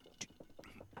he say?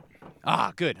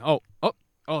 Ah, good. Oh,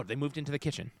 they moved into the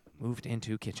kitchen. Moved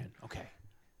into kitchen. Okay.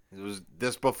 It was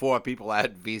this before people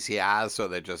had VCRs, so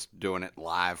they're just doing it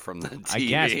live from the TV. I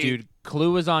guess, dude.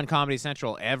 Clue was on Comedy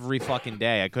Central every fucking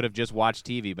day. I could have just watched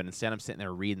TV, but instead I'm sitting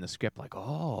there reading the script like,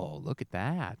 oh, look at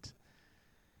that.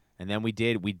 And then we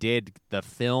did the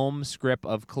film script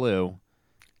of Clue.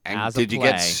 And as did a you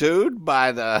play. get sued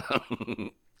by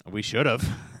the We should have.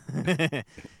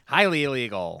 Highly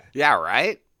illegal. Yeah,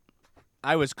 right?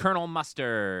 I was Colonel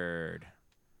Mustard.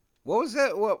 What was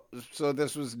it? What? So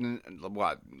this was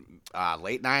what?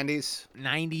 Late 90s?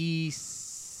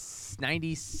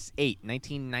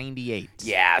 1998.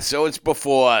 Yeah, so it's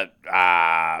before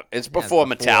before.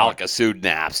 Metallica sued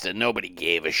Napster. Nobody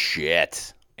gave a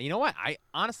shit. You know what? I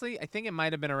think it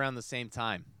might have been around the same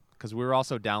time because we were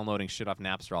also downloading shit off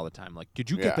Napster all the time. Like, did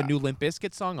you get the new Limp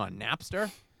Bizkit song on Napster?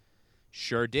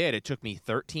 Sure did. It took me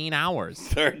 13 hours.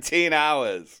 13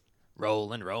 hours.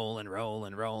 Rolling.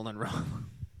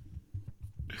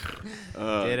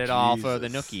 Oh, did it all for the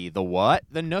nookie. The what?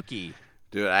 The nookie.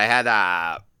 Dude,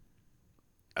 I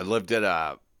lived in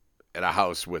a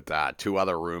house with two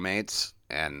other roommates,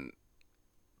 and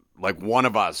like one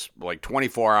of us, like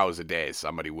 24 hours a day,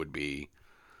 somebody would be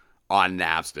on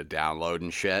Napster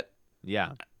downloading shit.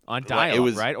 Yeah, on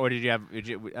dial-up, right? Or did you have?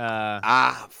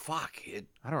 Fuck it.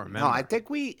 I don't remember. No, I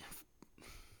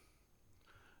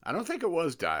don't think it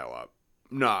was dial-up.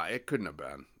 No, it couldn't have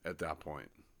been at that point.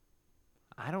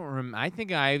 I don't remember. I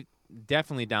think I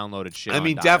definitely downloaded shit. I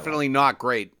mean, definitely not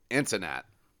great internet.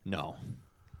 No.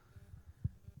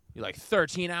 You're like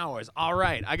 13 hours. All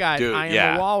right, I got. Dude, I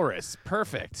am the walrus.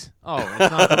 Perfect. Oh,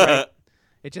 it's not the right.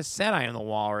 It just said I am the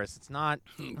walrus. It's not.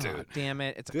 Dude, oh, damn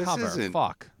it! It's a this cover. isn't-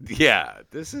 Fuck. Yeah,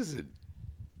 this isn't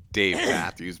Dave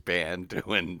Matthews Band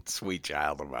doing "Sweet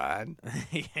Child of Mine."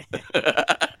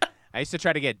 I used to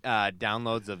try to get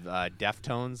downloads of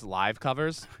Deftones live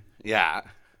covers. Yeah.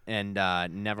 And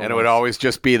never. And it would always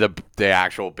just be the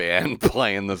actual band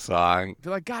playing the song.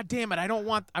 They're like, God damn it! I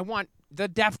want the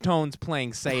Deftones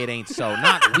playing "Say It Ain't So,"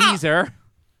 not Weezer.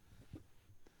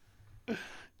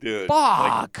 Dude.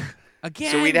 Fuck.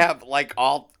 Again. So we'd have like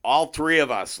all three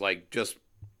of us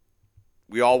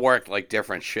we all worked like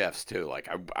different shifts too. Like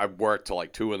I worked till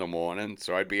like 2 a.m,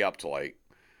 so I'd be up to like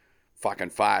fucking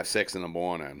 5, 6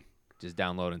 a.m. Just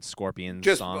downloading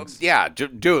Scorpions songs. Yeah,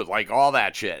 dude, like all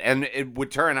that shit. And it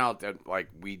would turn out that like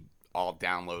we all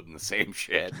downloading the same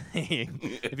shit.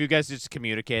 If you guys just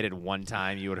communicated one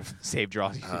time, you would have saved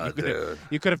your. Dude.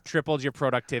 You could have tripled your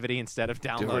productivity instead of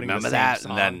downloading. Remember the same that?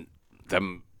 song. And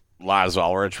then Lars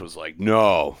Ulrich was like,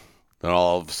 "No." Then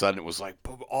all of a sudden it was like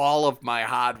all of my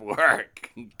hard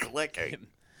work clicking.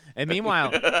 And meanwhile,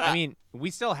 I mean,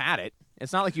 we still had it.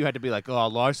 It's not like you had to be like, "Oh,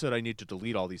 Lars said I need to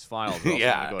delete all these files, or else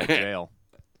Yeah. I'm gonna go to jail."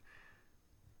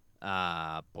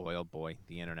 Boy, oh boy,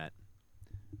 the internet.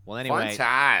 Well, anyway, Fun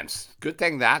times. Good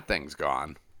thing that thing's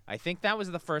gone. I think that was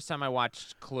the first time I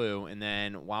watched Clue, and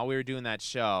then while we were doing that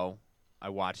show, I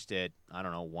watched it. I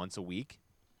don't know, once a week,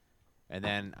 and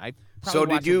then I. So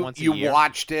did you year.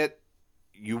 watched it?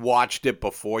 You watched it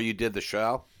before you did the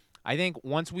show, I think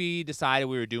once we decided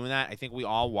we were doing that, I think we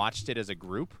all watched it as a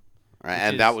group. right?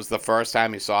 And that was the first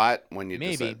time you saw it when you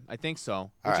Maybe decided? I think so,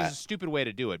 All which right. is a stupid way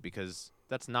to do it because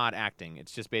that's not acting.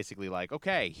 It's just basically like,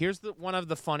 okay, here's one of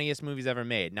the funniest movies ever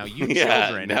made. Now you Yeah.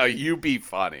 children, Now you be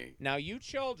funny.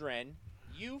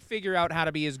 you figure out how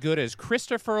to be as good as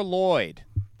Christopher Lloyd,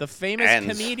 the famous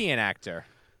comedian actor.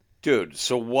 Dude,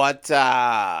 so what,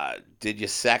 did you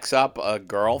sex up a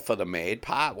girl for the maid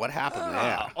part? What happened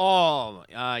there?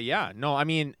 Yeah. No, I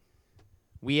mean,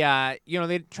 we,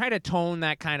 they try to tone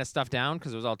that kind of stuff down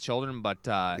because it was all children, but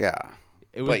Yeah.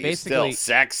 it was But you basically. still,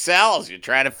 sex sells. You're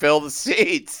trying to fill the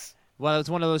seats. Well, it's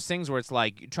one of those things where it's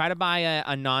like, try to buy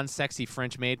a non-sexy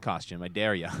French maid costume. I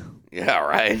dare you. Yeah,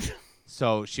 right.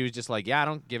 So she was just like, yeah, I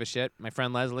don't give a shit. My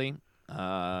friend Leslie,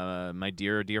 my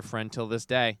dear, dear friend till this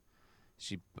day,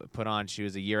 she put on, she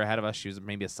was a year ahead of us. She was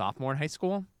maybe a sophomore in high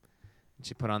school. And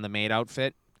she put on the maid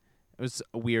outfit. It was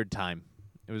a weird time.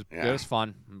 It was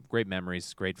fun. Great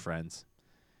memories, great friends.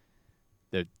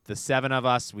 The 7 of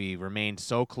us, we remained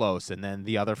so close. And then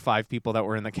the other 5 people that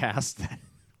were in the cast that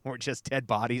were just dead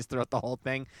bodies throughout the whole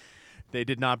thing, they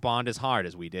did not bond as hard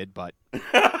as we did, but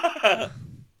it's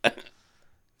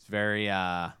very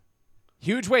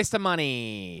huge waste of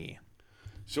money.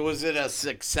 So was it a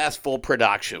successful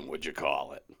production, would you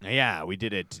call it? Yeah, we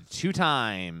did it 2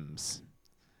 times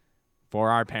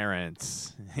for our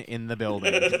parents in the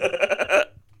building.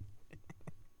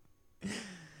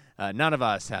 None of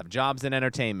us have jobs in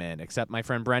entertainment except my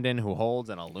friend Brendan, who holds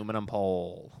an aluminum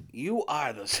pole. You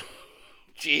are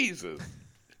Jesus.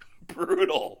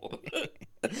 Brutal.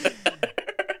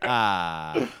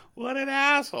 What an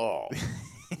asshole.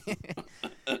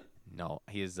 No,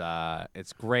 he's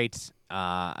it's great.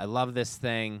 I love this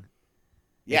thing.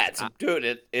 Yeah, it's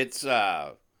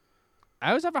I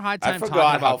always have a hard time I talking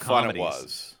forgot about how fun comedies it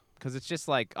was. because it's just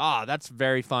like, that's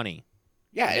very funny.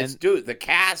 Yeah, the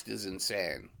cast is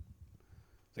insane.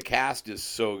 The cast is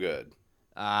so good.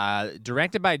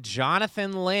 Directed by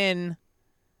Jonathan Lynn,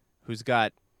 who's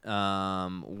got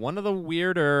one of the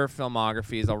weirder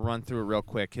filmographies. I'll run through it real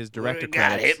quick. His director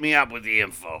credits. Hit me up with the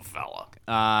info, fella.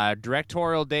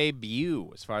 Directorial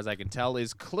debut, as far as I can tell,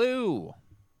 is Clue.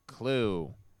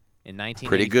 Clue in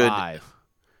 1985.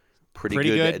 Pretty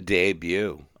good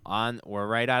debut. We're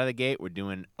right out of the gate. We're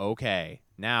doing okay.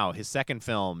 Now, his second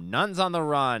film, Nuns on the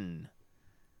Run.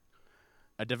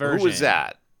 A diversion. Who was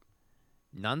that?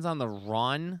 Nuns on the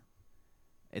Run.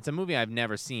 It's a movie I've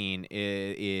never seen.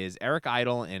 It is Eric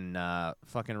Idle and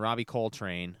fucking Robbie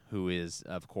Coltrane, who is,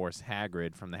 of course,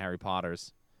 Hagrid from the Harry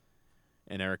Potters.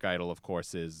 And Eric Idle, of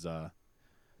course, is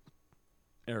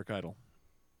Eric Idle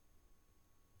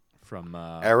from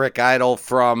Eric Idle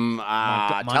from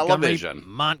television.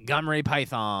 Montgomery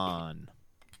Python.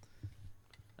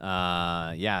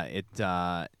 I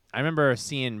remember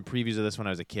seeing previews of this when I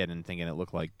was a kid and thinking it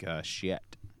looked like shit.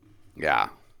 Yeah.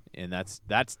 And that's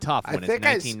tough when it's think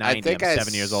I 1990. I'm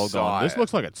 7 years old saw going, this it.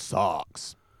 looks like it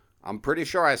sucks. I'm pretty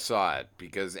sure I saw it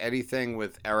because anything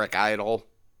with Eric Idle,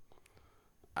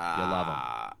 You love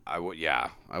him.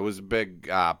 I was a big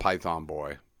Python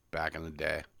boy back in the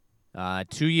day.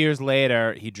 2 years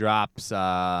later, he drops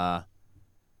a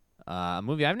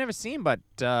movie I've never seen, but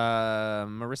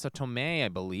Marissa Tomei, I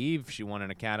believe, she won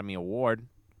an Academy Award.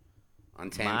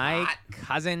 Untamed My Hot.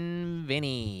 Cousin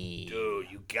Vinny.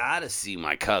 Dude, you gotta see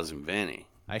My Cousin Vinny.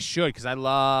 I should, because I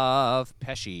love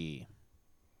Pesci.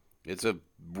 It's a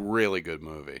really good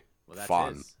movie. Well, that's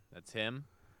Fun. That's him.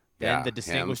 Yeah, Then The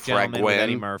Distinguished him, Fred Gentleman with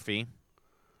Eddie Gwynn. Murphy.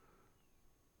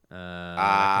 That comes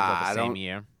out I the same don't-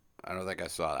 year. I don't think I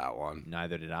saw that one.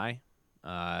 Neither did I.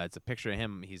 It's a picture of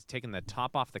him. He's taking the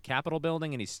top off the Capitol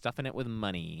building and he's stuffing it with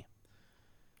money.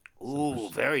 Ooh,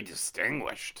 very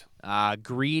distinguished.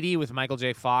 Greedy with Michael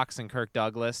J. Fox and Kirk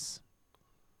Douglas.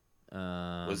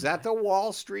 Was that the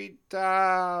Wall Street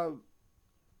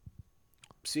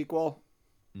sequel?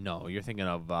 No, you're thinking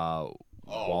of Wall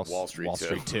Street Wall 2.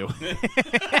 Street 2.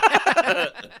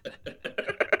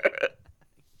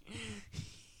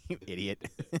 You idiot.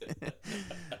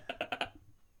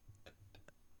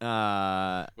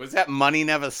 Was that Money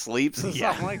Never Sleeps or Yeah.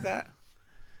 something like that?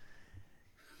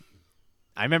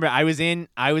 I remember I was in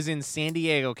San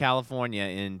Diego, California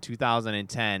in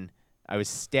 2010. I was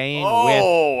staying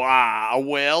a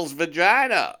whale's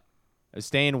vagina.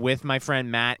 with my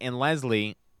friend Matt and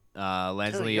Leslie.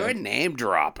 Leslie You're a name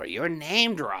dropper.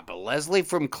 Leslie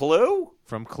from Clue?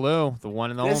 from Clue, the one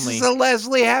and the This only. is a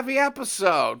Leslie heavy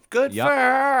episode. Good Yep. for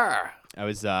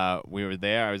her. We were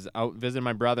there. I was out visiting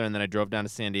my brother, and then I drove down to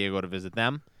San Diego to visit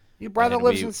them. Your brother And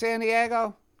lives we- in San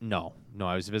Diego? No,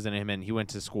 I was visiting him, and he went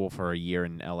to school for a year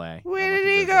in L.A. Where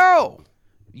did he go?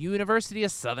 University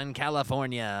of Southern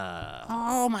California.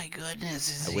 Oh, my goodness.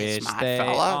 Is I he a wish smart they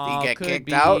fella? all Did he get could kicked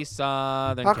be out?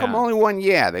 Southern How come Cal. only 1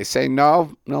 year? They say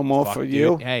no more Fuck, for dude.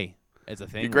 you? Hey, it's a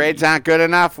thing. Your grades aren't good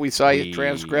enough? We saw We- your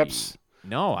transcripts.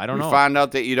 No, I don't We know. found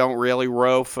out that you don't really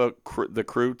row for the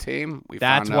crew team.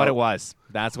 That's what it was.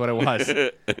 That's what it was.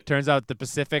 Turns out the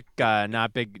Pacific,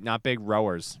 not big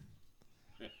rowers.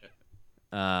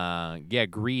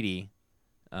 Greedy.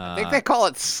 I think they call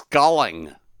it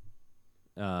sculling.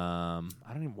 I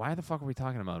don't even. Why the fuck are we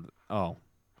talking about? Oh,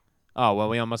 well,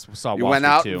 we almost saw. You Wall went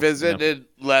Street out too. and visited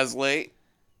Leslie.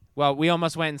 Well, we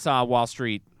almost went and saw Wall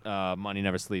Street. Money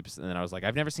Never Sleeps, and then I was like,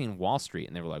 I've never seen Wall Street,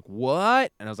 and they were like,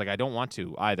 what? And I was like, I don't want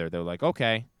to either. They were like,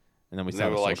 okay, and then we And saw they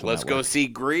The were like, Social let's go Network see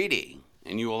Greedy.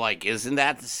 And you were like, isn't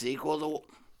that the sequel to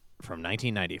from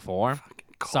 1994.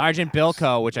 Cold Sergeant Ass?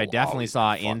 Bilko, which I Will definitely always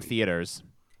saw be in funny. theaters.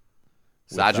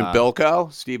 Sergeant with,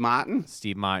 Bilko? Steve Martin?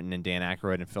 Steve Martin and Dan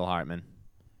Aykroyd and Phil Hartman.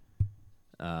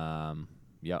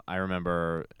 Yeah, I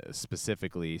remember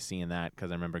specifically seeing that because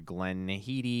I remember Glenn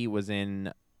Heady was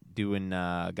in doing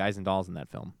Guys and Dolls in that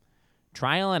film.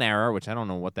 Trial and Error, which I don't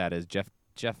know what that is. Jeff.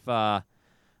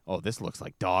 Oh, this looks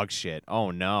like dog shit.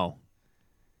 Oh no.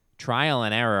 Trial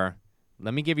and Error.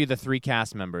 Let me give you the 3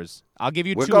 cast members. I'll give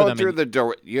you We're 2 of going them.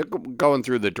 through you're going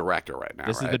through the director right now,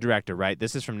 This right? is the director, right?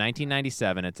 This is from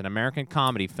 1997. It's an American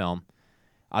comedy film.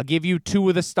 I'll give you 2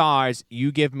 of the stars.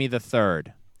 You give me the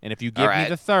third. And if you give me right.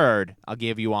 the third, I'll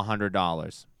give you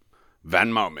 $100.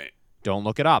 Venmo me. Don't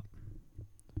look it up.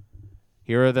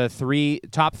 Here are the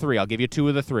top 3. I'll give you 2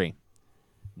 of the 3.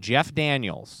 Jeff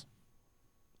Daniels.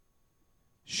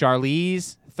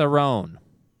 Charlize Theron.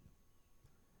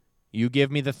 You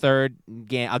give me the third.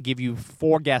 I'll give you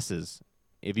 4 guesses.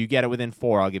 If you get it within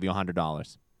 4, I'll give you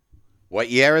 $100. What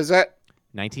year is it?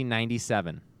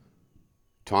 1997.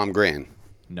 Tom Green.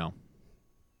 No.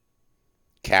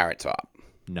 Carrot Top.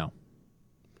 No.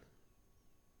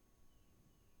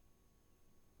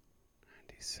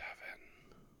 97.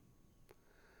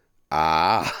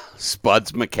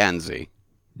 Spuds McKenzie.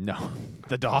 No.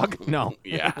 The dog? No.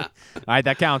 Yeah. All right,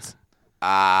 that counts.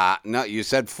 No, you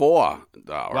said 4. All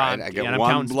right, I get and I'm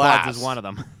one counting last. Spuds as one of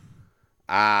them.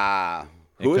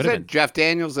 Who is could've it? been. Jeff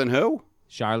Daniels and who?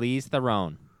 Charlize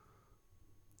Theron.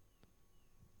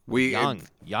 Young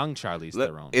Charlize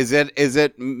Theron. Is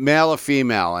it male or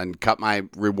female? And cut my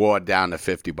reward down to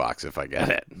 $50 if I get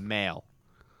it. Male.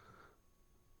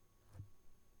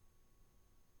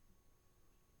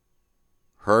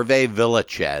 Hervé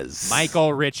Villachez.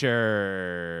 Michael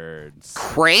Richards.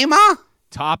 Kramer?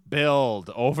 Top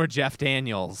build over Jeff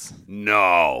Daniels.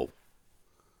 No.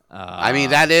 I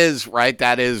mean, that is right.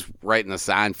 That is right in the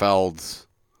Seinfeld's.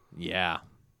 Yeah.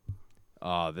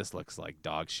 Oh, this looks like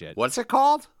dog shit. What's it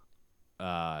called?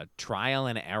 Trial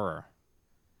and Error.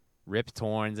 Rip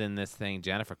Torn's in this thing.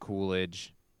 Jennifer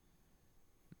Coolidge.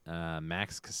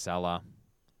 Max Casella.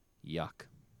 Yuck.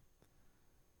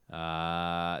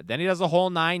 Then he does the whole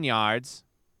 9 yards,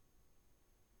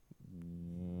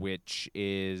 which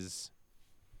is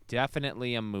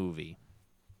definitely a movie.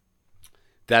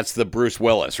 That's the Bruce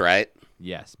Willis, right?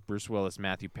 Yes, Bruce Willis,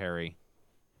 Matthew Perry.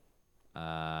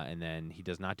 And then he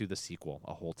does not do the sequel,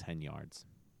 A Whole 10 Yards.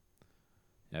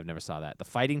 I've never saw that. The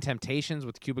Fighting Temptations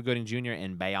with Cuba Gooding Jr.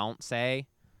 and Beyonce.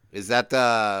 Is that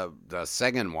the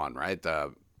second one, right?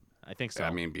 I think so. I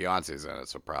mean, Beyonce's in it,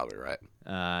 so probably right.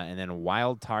 And then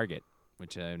Wild Target,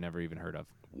 which I've never even heard of.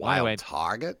 Wild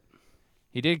Target?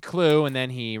 He did Clue, and then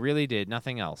he really did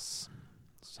nothing else.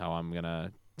 That's how I'm going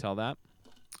to tell that.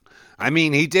 I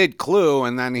mean, he did Clue,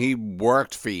 and then he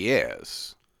worked for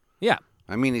years. Yeah.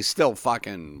 I mean, he's still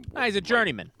fucking... He's a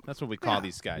journeyman. That's what we call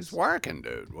these guys. He's working,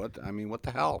 dude. What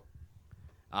the hell?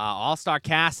 All-star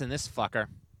cast in this fucker.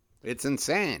 It's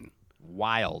insane.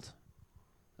 Wild.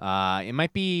 It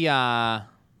might be... yeah,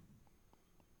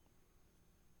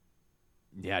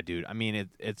 dude. I mean,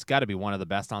 it's got to be one of the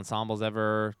best ensembles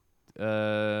ever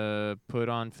put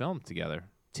on film together.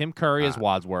 Tim Curry is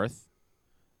Wadsworth,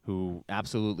 who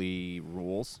absolutely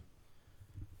rules.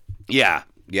 Yeah.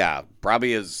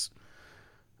 Probably is...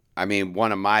 I mean,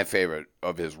 one of my favorite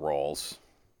of his roles.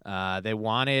 They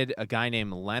wanted a guy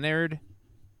named Leonard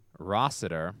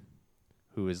Rossiter,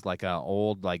 who is like a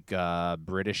old,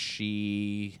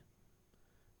 British-y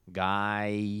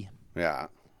guy. Yeah.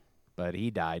 But he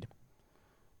died.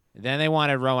 Then they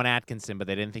wanted Rowan Atkinson, but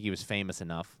they didn't think he was famous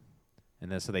enough.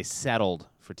 And then so they settled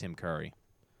for Tim Curry,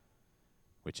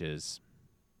 which is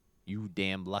you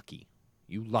damn lucky.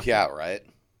 You lucky. Yeah, right.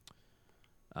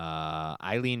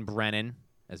 Eileen Brennan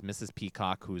as Mrs.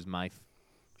 Peacock, who's my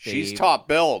She's top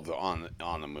billed on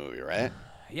the movie, right?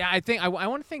 Yeah, I think I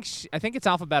want to think. I think it's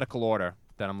alphabetical order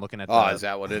that I'm looking at. Is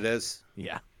that what it is?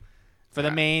 Yeah, for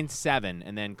the main 7,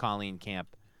 and then Colleen Camp,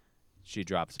 she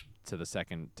drops to the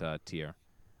second tier.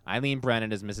 Eileen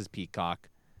Brennan is Mrs. Peacock.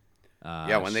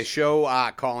 Yeah, when they show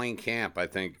Colleen Camp, I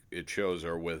think it shows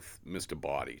her with Mr.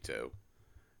 Body too.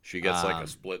 She gets like a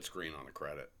split screen on the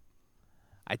credit.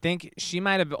 I think she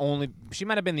might have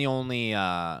been the only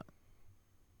at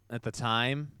the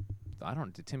time.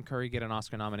 Did Tim Curry get an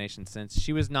Oscar nomination since?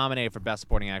 She was nominated for Best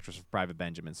Supporting Actress for Private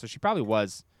Benjamin, so she probably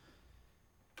was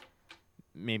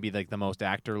maybe like the most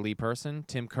actorly person.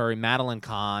 Tim Curry, Madeline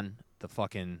Kahn, the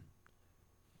fucking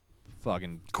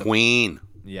Queen.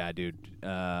 Yeah, dude.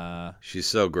 She's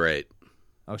so great.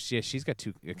 Oh, she's got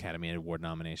 2 Academy Award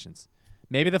nominations.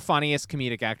 Maybe the funniest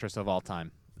comedic actress of all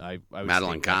time. I would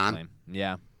Madeline Kahn?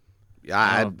 Yeah.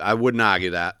 Yeah, I wouldn't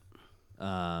argue that.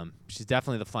 She's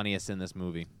definitely the funniest in this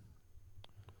movie.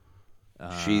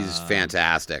 She's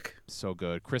fantastic. So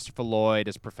good. Christopher Lloyd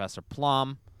is Professor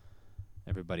Plum.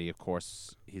 Everybody, of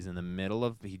course, he's in the middle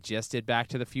of... He just did Back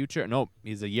to the Future. No,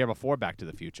 he's a year before Back to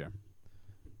the Future.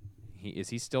 Is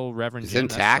he still Reverend He's Jim? in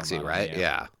Taxi, right?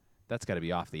 Yeah. That's got to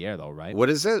be off the air, though, right? What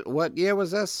is it? What year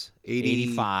was this?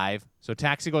 85. So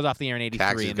Taxi goes off the air in 83,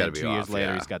 Taxi's and then gotta be 2 years off,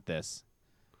 later, yeah. he's got this.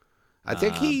 I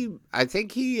think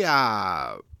he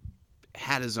had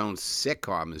his own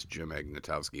sitcom as Jim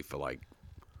Ignatowski for like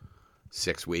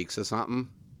 6 weeks or something.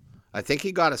 I think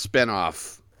he got a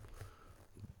spinoff,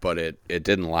 but it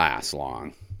didn't last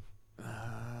long.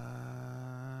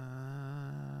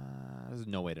 There's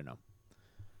no way to know.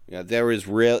 Yeah, there is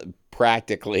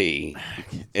practically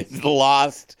it's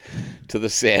lost to the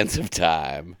sands of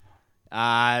time.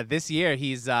 This year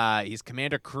he's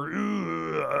Commander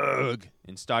Krug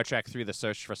in Star Trek III: The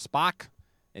Search for Spock,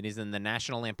 and he's in the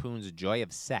National Lampoon's Joy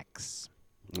of Sex.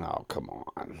 Oh, come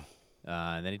on.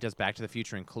 And then he does Back to the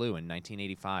Future and Clue in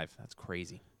 1985. That's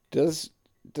crazy. Does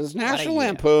National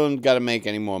Lampoon got to make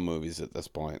any more movies at this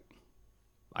point?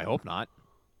 I hope not.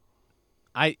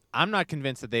 I'm not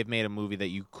convinced that they've made a movie that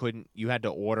you had to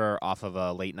order off of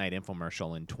a late night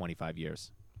infomercial in 25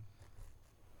 years.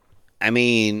 I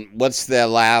mean, what's the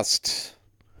last?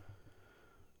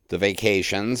 The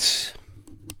Vacations.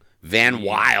 Van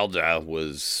Wilder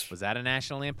was. Was that a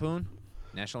National Lampoon?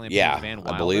 National Lampoon's Yeah, Van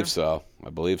Wilder? I believe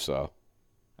so.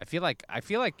 I feel like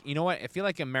you know what? I feel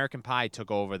like American Pie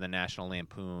took over the National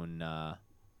Lampoon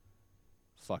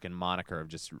fucking moniker of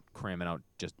just cramming out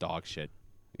just dog shit.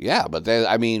 Yeah, but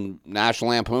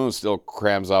National Lampoon still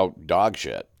crams out dog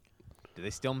shit. Do they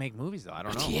still make movies though? I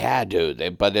don't know. Yeah,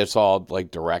 dude. But it's all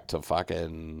like direct to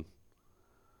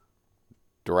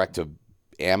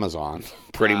Amazon,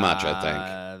 pretty much. I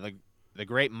think. The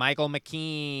great Michael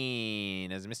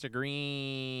McKean as Mr.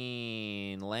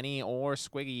 Green, Lenny or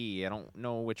Squiggy. I don't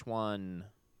know which one.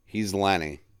 He's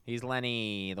Lenny. He's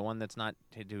Lenny, the one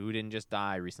who didn't just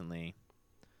die recently.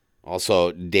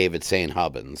 Also, David St.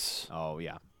 Hubbins. Oh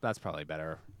yeah, that's probably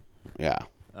better. Yeah.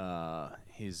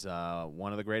 He's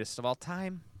one of the greatest of all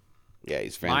time. Yeah,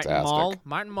 he's fantastic.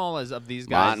 Martin Mull is of these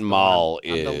guys. Martin Mull I'm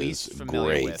the is least familiar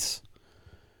great. With.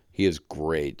 He is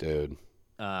great, dude.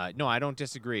 No, I don't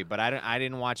disagree, but I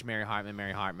didn't watch Mary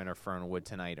Hartman, or Fernwood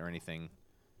Tonight or anything.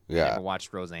 Yeah. I never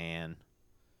watched Roseanne.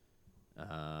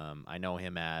 I know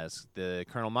him as the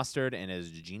Colonel Mustard and as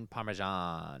Gene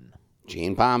Parmesan.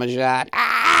 Gene Parmesan.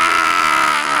 Ah!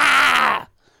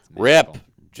 Rip,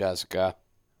 Jessica.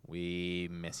 We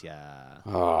miss ya.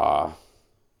 Oh.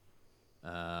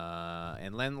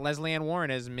 And Leslie Ann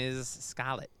Warren as Ms.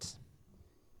 Scarlet.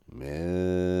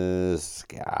 Miss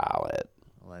Scarlet.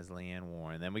 Leslie Ann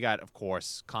Warren. Then we got, of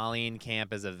course, Colleen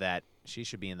Camp as a vet. She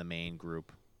should be in the main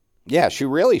group. Yeah, she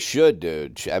really should,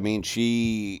 dude. She's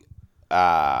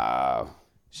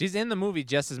in the movie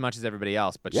just as much as everybody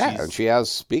else, but and she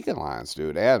has speaking lines,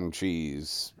 dude, and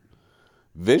she's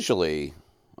visually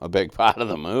a big part of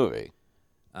the movie.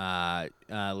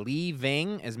 Lee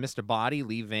Ving as Mr. Body.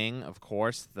 Lee Ving, of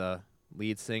course, the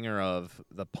lead singer of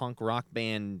the punk rock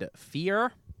band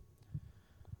Fear.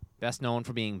 Best known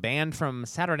for being banned from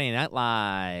Saturday Night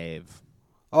Live.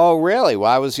 Oh, really?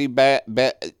 Why was he the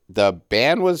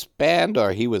band was banned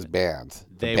or he was banned?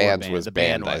 The band was the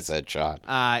banned, band I was. said, Sean.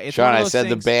 It's Sean, one of I those said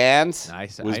things, the band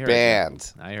was heard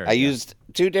banned. I heard I used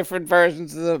two different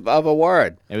versions of a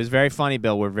word. It was very funny,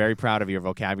 Bill. We're very proud of your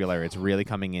vocabulary. It's really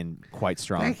coming in quite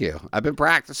strong. Thank you. I've been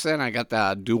practicing. I got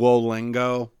the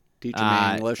Duolingo teaching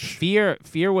me English. Fear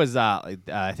was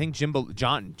I think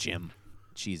Jim.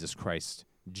 Jesus Christ.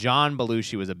 John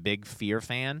Belushi was a big Fear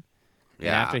fan. And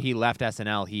after he left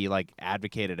SNL, he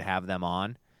advocated to have them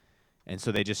on. And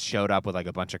so they just showed up with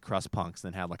a bunch of crust punks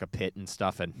and had a pit and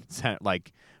stuff and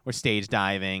were stage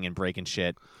diving and breaking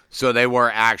shit. So they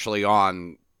were actually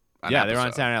on an they were on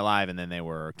episode. Saturday Night Live and then they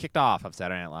were kicked off of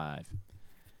Saturday Night Live.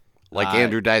 Like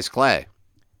Andrew Dice Clay.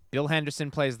 Bill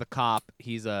Henderson plays the cop.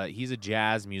 He's a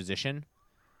jazz musician.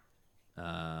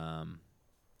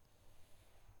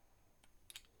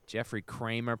 Jeffrey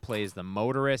Kramer plays the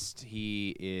motorist.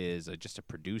 He is just a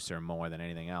producer more than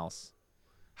anything else.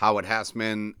 Howard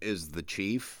Hessman is the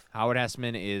chief. Howard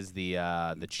Hessman is the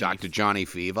chief. Dr. Johnny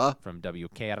Fever. From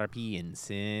WKRP in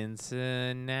Cincinnati.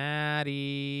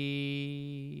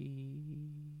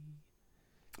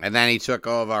 And then he took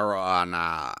over on,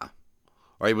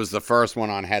 or he was the first one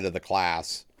on Head of the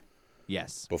Class.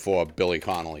 Yes. Before Billy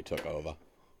Connolly took over.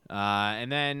 And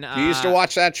then... you used to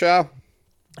watch that show?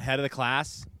 Head of the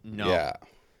Class? No. Yeah.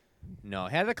 No,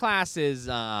 Head of the Class is...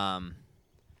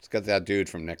 It's got that dude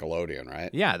from Nickelodeon, right?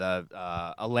 Yeah,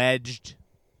 the alleged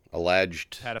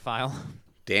pedophile.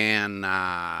 Dan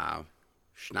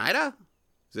Schneider?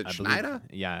 Is it Schneider?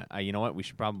 Yeah. You know what? We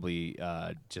should probably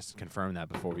just confirm that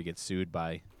before we get sued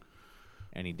by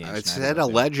any Dan Schneider. It said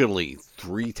allegedly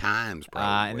 3 times,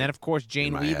 probably. And then, of course,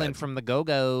 Jane Whelan from the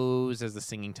Go-Go's as the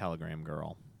singing telegram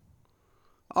girl.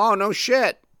 Oh, no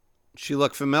shit. She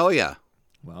looked familiar.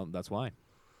 Well, that's why.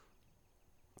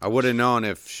 I would have known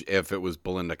if it was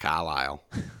Belinda Carlisle.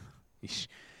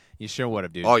 You sure would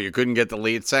have, dude. Oh, you couldn't get the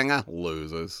lead singer?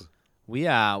 Losers. We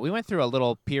went through a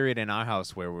little period in our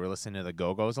house where we were listening to the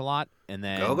Go-Go's a lot, and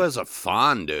then Go-Go's are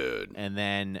fun, dude. And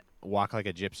then Walk Like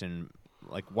an Egyptian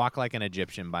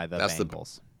by the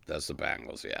Bangles. That's the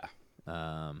Bangles, yeah.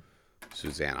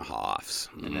 Susanna Hoffs.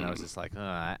 And then I was just like,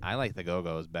 I like the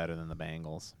Go-Go's better than the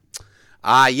Bangles.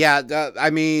 Yeah.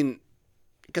 I mean,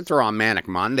 you can throw on Manic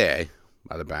Monday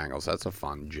by the Bangles. That's a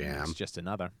fun jam. It's just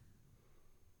another.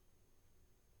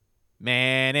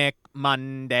 Manic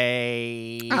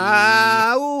Monday.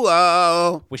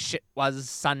 Whoa. Wish it was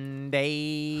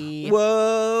Sunday.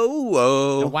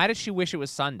 Whoa. Now, why does she wish it was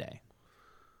Sunday?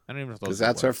 I don't even know if those because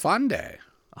that's her fun day.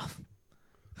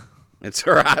 It's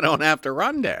her I don't have to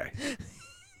run day.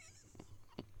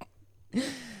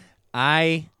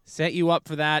 I set you up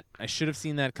for that. I should have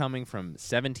seen that coming from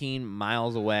 17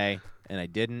 miles away, and I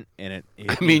didn't. And it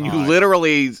hit I mean, me you hard.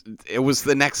 literally, it was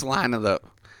the next line of the,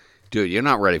 dude, you're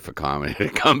not ready for comedy to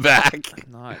come back.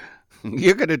 I'm not.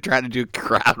 You're going to try to do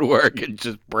crowd work and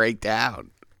just break down.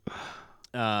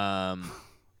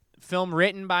 Film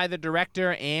written by the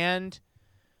director and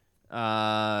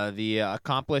the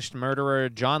accomplished murderer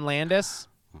John Landis.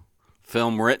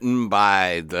 Film written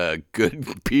by the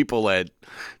good people at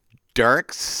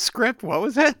Dirk's Script. What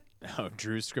was it? Oh,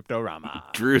 Drew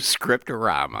Scriptorama. Drew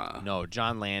Scriptorama. No,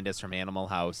 John Landis from Animal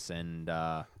House, and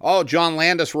Oh, John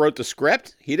Landis wrote the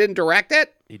script? He didn't direct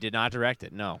it? he did not direct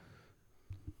it, no.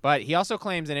 But he also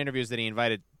claims in interviews that he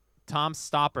invited Tom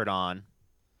Stoppard on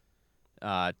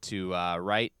to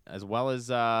write, as well as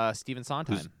Stephen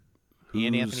Sondheim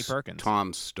and Anthony Perkins.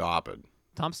 Tom Stoppard.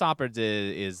 Tom Stoppard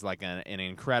is like an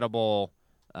incredible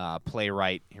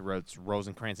playwright. He wrote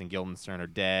Rosencrantz and Guildenstern Are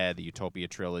Dead, the Utopia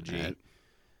trilogy.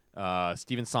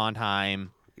 Stephen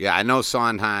Sondheim. Yeah, I know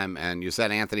Sondheim, and you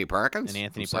said Anthony Perkins? And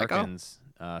Anthony from Psycho? Perkins,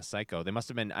 Psycho. They must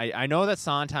have been. I know that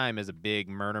Sondheim is a big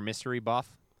murder mystery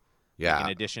buff. Yeah.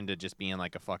 In addition to just being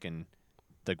like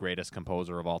the greatest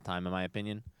composer of all time, in my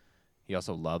opinion, he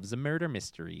also loves a murder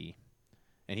mystery.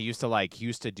 And he used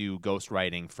to do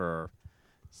ghostwriting for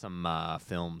some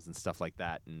films and stuff like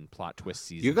that, and plot twists.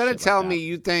 You're going to tell me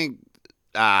you think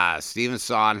Stephen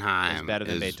Sondheim is better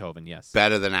than Beethoven? Yes.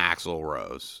 Better than Axl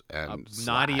Rose and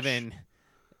not Slash. even.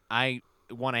 I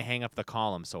want to hang up the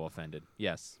call. I'm so offended.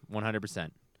 Yes, 100%.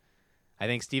 I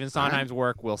think Stephen Sondheim's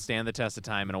work will stand the test of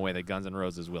time in a way that Guns N'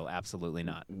 Roses will absolutely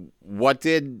not. What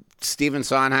did Stephen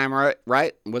Sondheim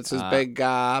write? What's his big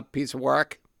piece of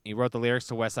work? He wrote the lyrics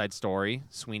to West Side Story.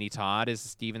 Sweeney Todd is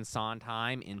Stephen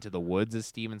Sondheim. Into the Woods is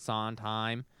Stephen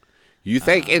Sondheim. You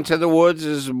think Into the Woods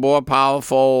is more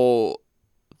powerful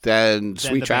than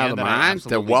Sweet the Child of band that I Mine? The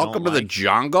absolutely Welcome to don't the like.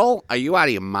 Jungle? Are you out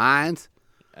of your mind?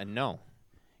 No.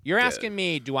 You're asking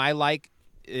me, do I like,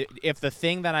 if the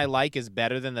thing that I like is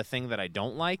better than the thing that I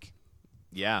don't like?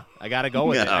 Yeah, I got to go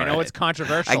with it. I know right. it's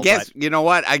controversial, I guess, but you know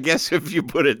what? I guess if you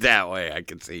put it that way, I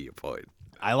can see your point.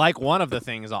 I like one of the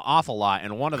things an awful lot,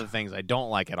 and one of the things I don't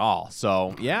like at all.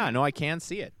 So, yeah, no, I can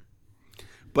see it.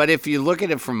 But if you look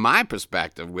at it from my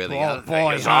perspective, where the other thing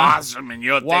boy, is huh? awesome and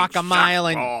your Walk thing a mile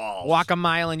sucks in balls. walk a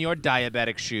mile in your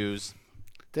diabetic shoes.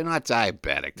 They're not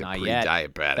diabetic. They're Not yet.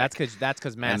 pre-diabetic. That's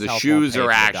because Mass and the Health shoes won't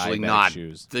are pay for actually diabetic not.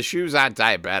 shoes The shoes aren't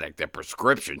diabetic. They're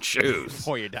prescription shoes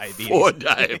for your diabetes. for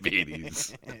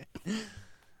diabetes.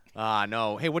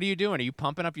 No. Hey, what are you doing? Are you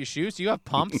pumping up your shoes? Do you have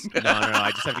pumps? No.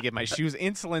 I just have to get my shoes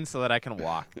insulin so that I can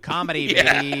walk. Comedy,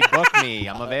 baby. Book me.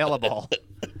 I'm available.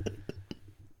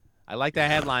 I like that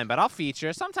headline, but I'll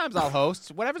feature. Sometimes I'll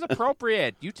host. Whatever's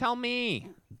appropriate. You tell me.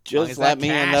 As long Just as let that me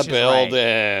in cash the is right.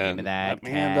 building. Give me that Let me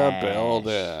in the cash.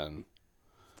 building.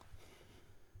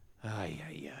 Ay.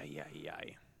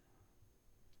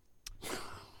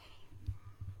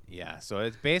 Yeah, so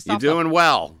it's based You're off doing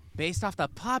well. based off the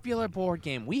popular board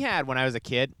game we had when I was a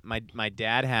kid. My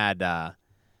dad had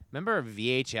remember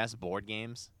VHS board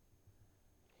games?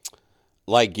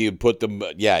 Like you put the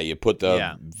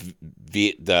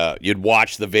you'd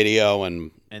watch the video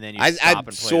and And then you I stop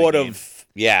and play sort the game. of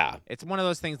yeah. It's one of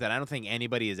those things that I don't think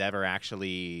anybody has ever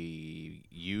actually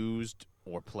used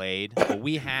or played. But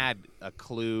we had a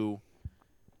Clue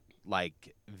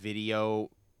like video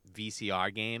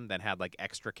VCR game that had like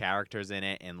extra characters in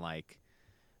it, and like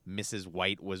Mrs.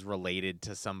 White was related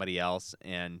to somebody else,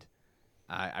 and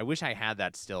I wish I had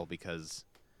that still because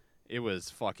it was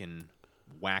fucking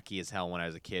wacky as hell when I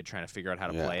was a kid trying to figure out how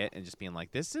to play it and just being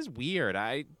like, this is weird.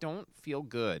 I don't feel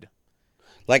good.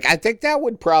 Like I think that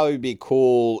would probably be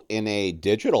cool in a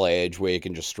digital age where you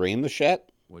can just stream the shit.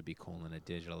 Would be cool in a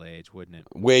digital age, wouldn't it?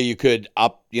 Where you could I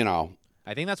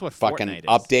think that's what fucking Fortnite is.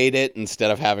 update it instead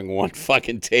of having one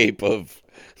fucking tape of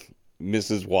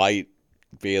Mrs. White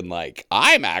being like,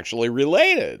 I'm actually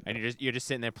related. And you're just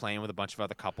sitting there playing with a bunch of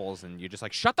other couples, and you're just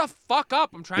like, shut the fuck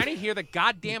up. I'm trying to hear the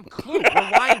goddamn Clue.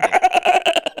 Rewind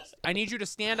it. I need you to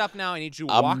stand up now. I need you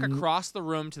to walk across the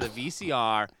room to the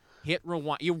VCR, hit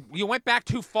rewind. You went back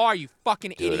too far, you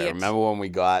fucking Dude, idiot. I remember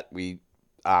when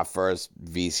our first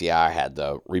VCR had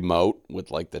the remote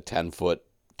with like the 10-foot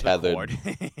tethered. Cord.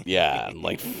 Yeah, and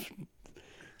like,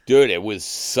 dude, it was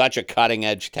such a cutting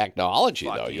edge technology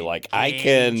though. You're like, I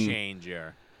Game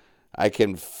changer.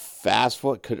 can fast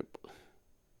forward. There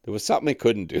was something it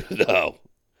couldn't do though.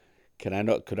 Could I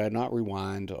not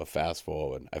rewind or fast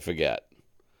forward? I forget.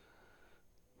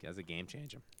 That's a game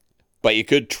changer. But you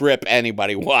could trip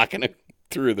anybody walking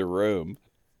through the room,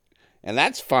 and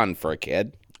that's fun for a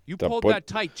kid. You pulled that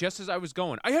tight just as I was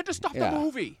going. I had to stop the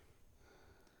movie.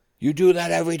 You do that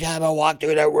every time I walk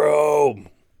through the room.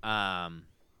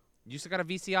 You still got a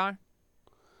VCR?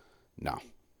 No.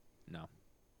 All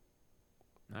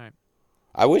right.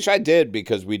 I wish I did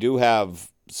because we do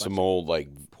have some old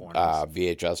pornos.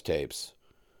 VHS tapes.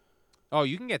 Oh,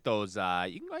 you can get those.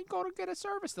 You can go to get a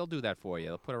service. They'll do that for you.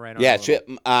 They'll put it right on. Yeah,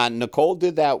 Nicole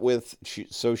did that with.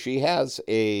 She has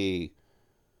a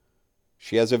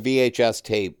VHS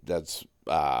tape that's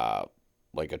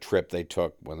like a trip they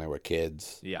took when they were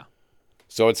kids. Yeah.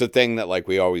 So it's a thing that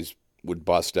we always would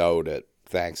bust out at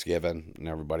Thanksgiving and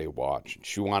everybody would watch.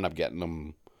 She wound up getting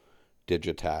them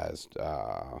digitized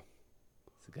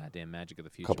It's the goddamn magic of the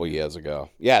future. a couple years ago.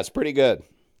 Yeah, it's pretty good.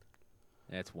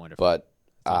 That's wonderful. But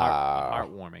it's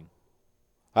heartwarming.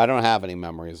 I don't have any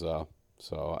memories though,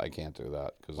 so I can't do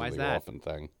that because of the orphan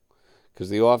thing. Because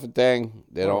the orphan thing,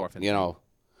 they don't, know.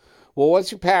 Well,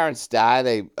 once your parents die,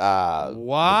 the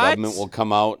government will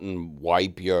come out and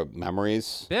wipe your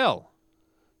memories. Bill.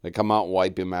 They come out and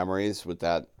wipe your memories with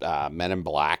that Men in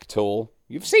Black tool.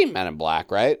 You've seen Men in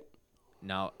Black, right?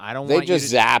 No, I don't. They just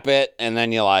zap it, and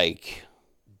then you're like,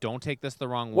 "Don't take this the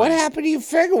wrong way." What happened to your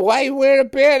finger? Why you wearing a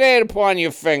Band-Aid upon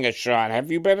your finger, Sean? Have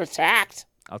you been attacked?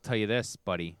 I'll tell you this,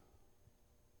 buddy.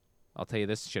 I'll tell you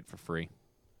this shit for free.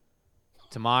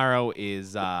 Tomorrow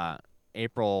is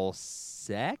April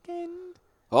 2nd.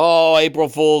 Oh, April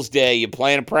Fool's Day. You're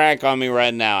playing a prank on me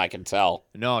right now, I can tell.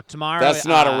 No, tomorrow. That's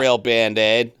not a real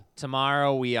Band-Aid.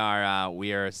 Tomorrow we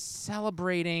are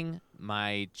celebrating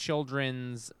my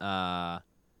children's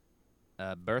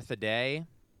birthday.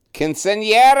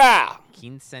 Quinceañera.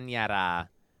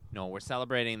 No, we're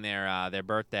celebrating their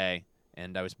birthday,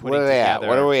 and I was putting together.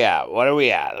 What are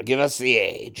we at? Give us the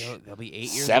age. They'll be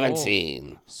 8 years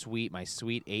 17. old. My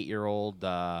sweet 8-year-old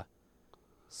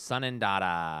son and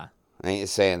daughter. I ain't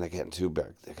saying they're getting too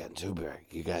big.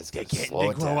 You guys got to slow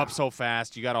it down. They grow up so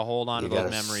fast. You got to hold on to those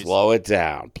memories. Slow it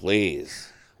down,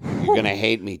 please. You're going to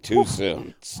hate me too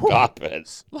soon. Stop it.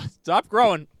 Stop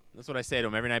growing. That's what I say to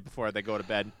them every night before they go to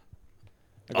bed.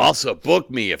 Also, book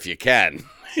me if you can.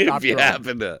 If you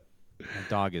happen to. My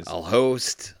dog is. I'll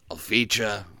host. I'll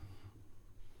feature.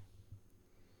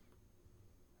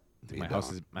 My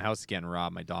house is getting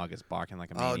robbed. My dog is barking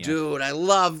like a maniac. Oh, dude, I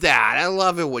love that. I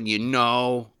love it when you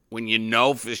know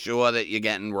for sure that you're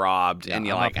getting robbed, and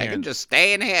you're like, I can just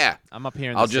stay in here. I'm up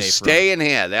here in I'll the just safe stay room. in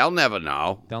here. They'll never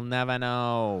know. They'll never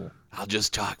know. I'll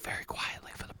just talk very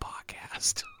quietly for the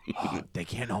podcast. Oh, they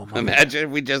can't know. Imagine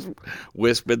if we just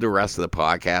whispered the rest of the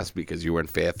podcast because you were in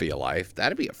fear for your life.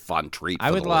 That'd be a fun treat.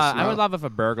 I would love if a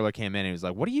burglar came in and he was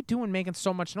like, "What are you doing, making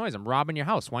so much noise? I'm robbing your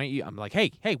house. Why don't you?" I'm like,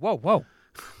 "Hey, whoa!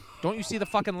 Don't you see the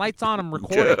fucking lights on? I'm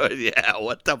recording." Yeah,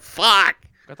 what the fuck?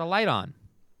 Got the light on.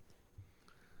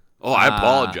 Oh, I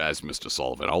apologize, Mr.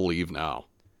 Sullivan. I'll leave now.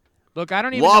 Look, I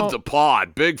don't even Love the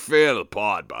pod. Big fan of the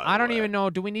pod, by the way. I don't even know.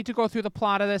 Do we need to go through the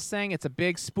plot of this thing? It's a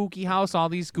big spooky house. All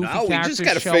these goofy characters show up. We just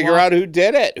got to figure out who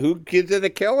did it. Who did the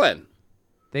killing?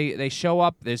 They show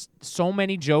up. There's so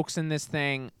many jokes in this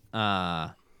thing.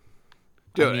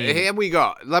 Dude, here we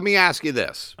go. Let me ask you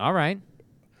this. All right.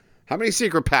 How many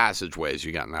secret passageways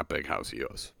you got in that big house of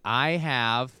yours? I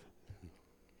have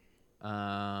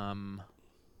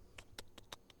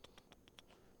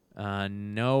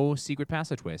no secret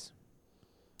passageways.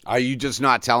 Are you just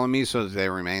not telling me so that they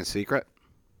remain secret?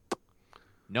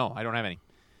 No, I don't have any.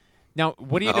 Now,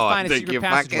 what do you define as secret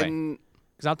passageway?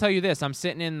 Because I'll tell you this: I'm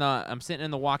sitting in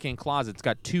the walk-in closet. It's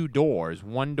got two doors.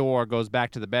 One door goes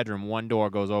back to the bedroom. One door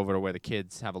goes over to where the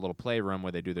kids have a little playroom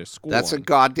where they do their school. That's a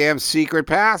goddamn secret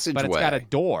passageway. But it's got a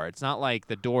door. It's not like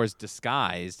the door's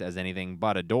disguised as anything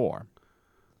but a door.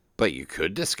 But you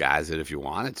could disguise it if you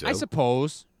wanted to. I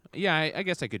suppose. Yeah, I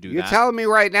guess I could do that. You're telling me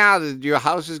right now that your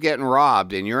house is getting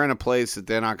robbed and you're in a place that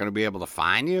they're not going to be able to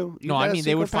find you? No, I mean,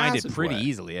 they would find it pretty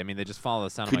easily. I mean, they just follow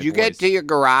the sound of my voice. Could you get to your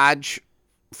garage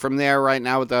from there right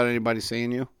now without anybody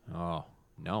seeing you? Oh,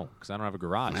 no, because I don't have a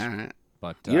garage. All right.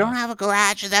 But you don't have a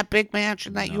garage in that big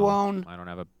mansion that you own? I don't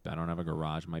have a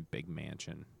garage in my big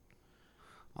mansion.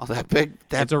 Oh, that big...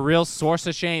 That's a real source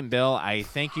of shame, Bill. I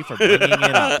thank you for bringing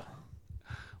it up.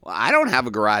 Well, I don't have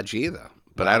a garage either.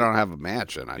 But I don't have a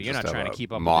mansion. You're not trying to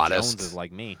keep up with the Joneses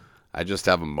like me. I just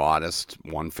have a modest,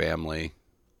 one-family,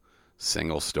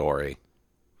 single-story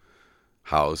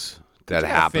house that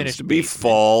happens to be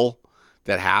full.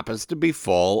 That happens to be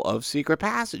full of secret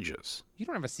passages. You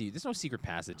don't have there's no secret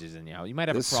passages in your house. You might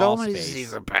have There's a crawl so many space.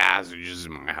 secret passages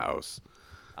in my house.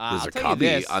 There's a tell cubby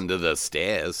you this. under the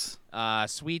stairs.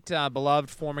 Sweet, beloved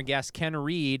former guest Ken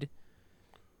Reed.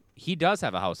 He does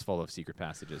have a house full of secret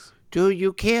passages. Dude,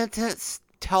 you can't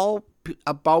tell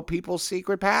about people's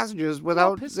secret passages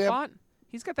without his their... spot.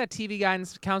 He's got that TV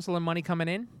guidance counselor money coming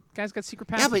in. Guy's got secret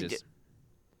Yeah, but passages.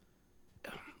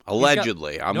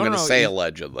 Allegedly. I'm going to say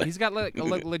allegedly. He's got like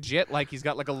legit, like he's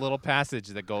got like a little passage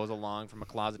that goes along from a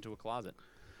closet to a closet.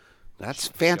 That's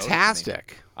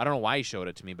fantastic. I don't know why he showed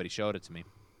it to me, but he showed it to me.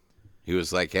 He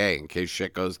was like, hey, in case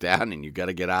shit goes down and you got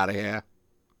to get out of here.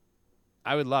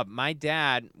 I would love. My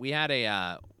dad, we had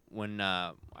when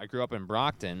I grew up in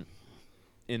Brockton,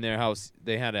 in their house,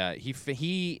 they had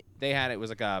it was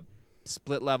like a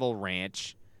split level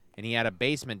ranch, and he had a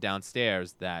basement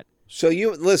downstairs that... So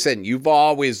you've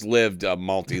always lived a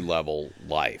multi-level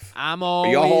life.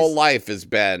 Your whole life has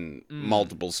been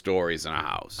multiple stories in a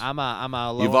house. I'm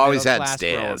a lower You've always had class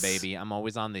stairs, grower, baby. I'm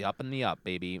always on the up and the up,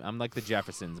 baby. I'm like the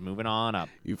Jeffersons, moving on up.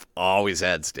 You've always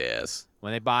had stairs.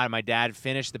 When they bought it, my dad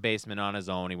finished the basement on his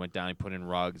own. He went down, he put in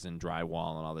rugs and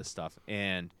drywall and all this stuff.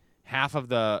 And half of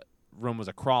the room was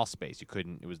a crawl space.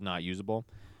 It was not usable.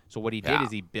 So what he did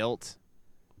is he built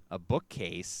a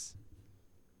bookcase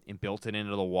and built it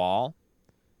into the wall.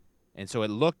 And so it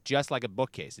looked just like a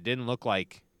bookcase. It didn't look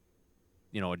like,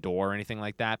 a door or anything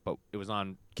like that, but it was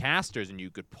on casters and you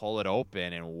could pull it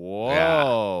open and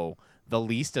whoa, the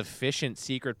least efficient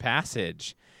secret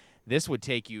passage. This would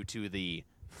take you to the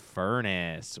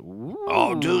furnace. Ooh.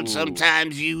 Oh, dude,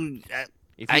 sometimes if you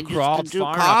crawled do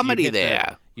far comedy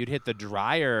enough, you'd hit the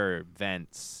dryer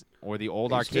vents or the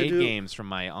old arcade games from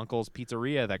my uncle's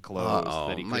pizzeria that closed.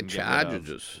 That he couldn't get rid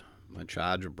of. My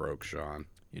charger broke, Sean.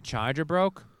 Your charger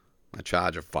broke? My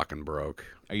charger fucking broke.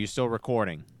 Are you still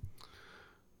recording?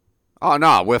 Oh,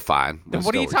 no, we're fine. Then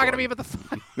what are you talking to me about the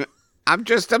phone? I'm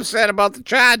just upset about the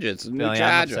charger. It's a new Billy,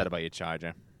 charger. I'm upset about your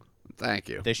charger. Thank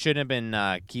you. They shouldn't have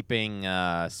been keeping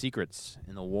secrets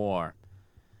in the war.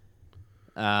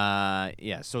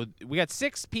 So we got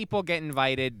 6 people get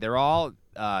invited. They're all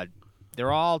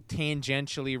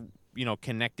tangentially,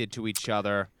 connected to each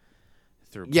other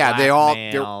through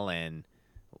blackmail and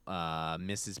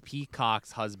Mrs.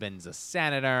 Peacock's husband's a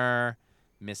senator.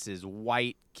 Mrs.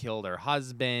 White killed her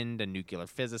husband, a nuclear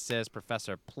physicist.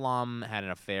 Professor Plum had an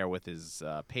affair with his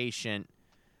patient.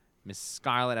 Miss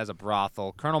Scarlet has a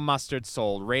brothel. Colonel Mustard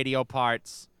sold radio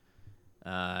parts.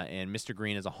 And Mr.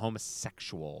 Green is a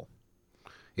homosexual.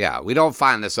 Yeah, we don't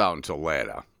find this out until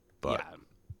later.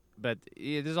 But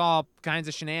there's all kinds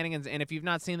of shenanigans. And if you've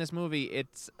not seen this movie,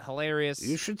 it's hilarious.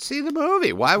 You should see the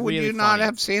movie. Why would you not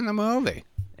have seen the movie?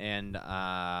 And,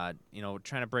 trying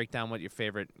to break down what your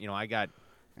favorite, I got...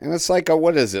 And it's like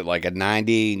what is it, like a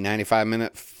 90,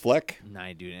 95-minute flick?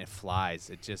 Nah, dude, and it flies.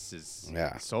 It just is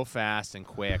so fast and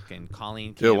quick. And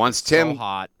Colleen Kim is so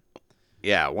hot.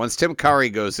 Yeah, once Tim Curry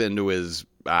goes into his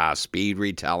speed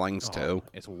retellings, too.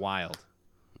 It's wild.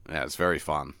 Yeah, it's very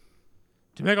fun.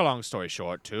 To make a long story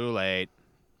short, too late.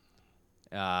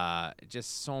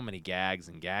 Just so many gags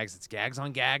and gags. It's gags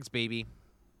on gags, baby.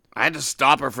 I had to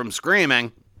stop her from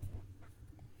screaming.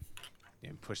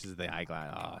 And pushes the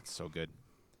eyeglass. Oh, it's so good.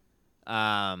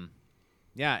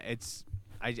 It's.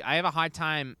 I have a hard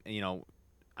time. We don't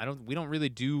really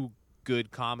do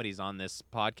good comedies on this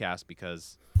podcast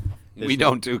because we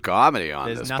don't do comedy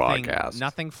on this podcast.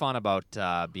 Nothing fun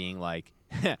about being like,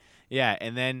 yeah,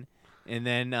 and then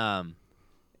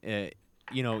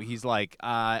he's like,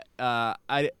 I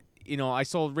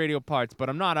sold radio parts, but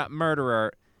I'm not a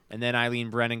murderer. And then Eileen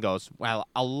Brennan goes, well,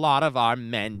 a lot of our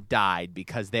men died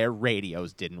because their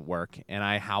radios didn't work. And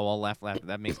I howl, laugh.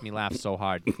 That makes me laugh so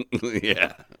hard.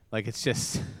 Yeah. Like, it's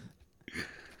just...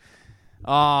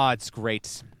 Oh, it's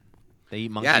great. They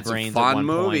eat monkey brains at one point. Yeah, it's a fun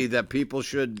movie that people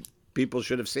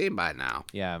should have seen by now.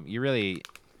 Yeah, you really...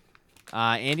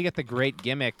 and you get the great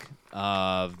gimmick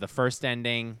of the first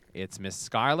ending. It's Miss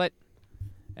Scarlet.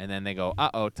 And then they go,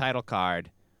 uh-oh, title card.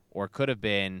 Or could have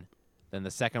been... Then the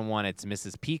second one, it's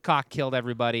Mrs. Peacock killed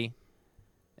everybody.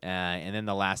 And then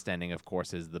the last ending, of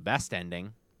course, is the best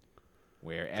ending,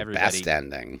 where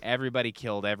everybody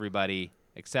killed everybody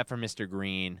except for Mr.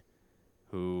 Green,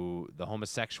 who the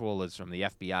homosexual is from the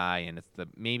FBI, and it's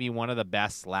maybe one of the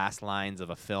best last lines of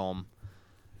a film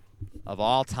of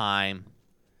all time,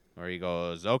 where he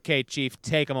goes, "Okay, Chief,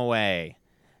 take him away.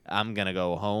 I'm gonna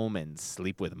go home and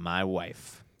sleep with my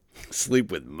wife."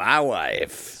 Sleep with my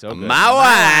wife. So good. My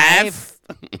wife.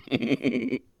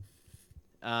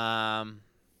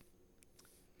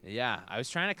 Yeah, I was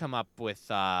trying to come up with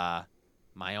my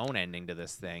own ending to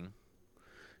this thing.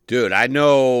 Dude, I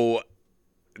know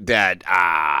that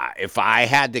if I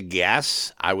had to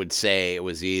guess, I would say it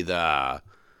was either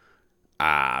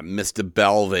Mr.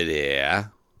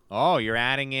 Belvedere. Oh, you're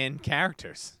adding in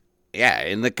characters. Yeah,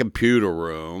 in the computer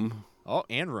room. Oh,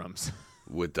 and rooms.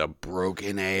 With the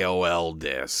broken AOL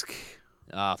disc.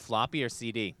 Floppy or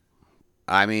CD?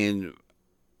 I mean,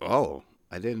 I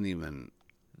didn't even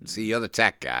see. You're the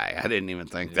tech guy. I didn't even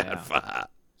think Yeah. that far.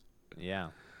 Yeah.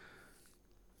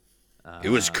 It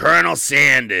was Colonel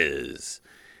Sanders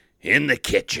in the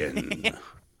kitchen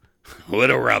with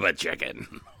a rubber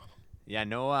chicken. Yeah,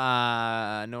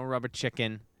 no rubber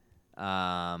chicken.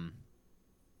 I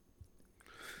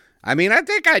mean, I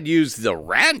think I'd use the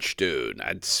wrench, dude.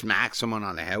 I'd smack someone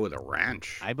on the head with a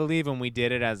wrench. I believe when we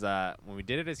did it as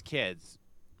kids,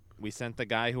 we sent the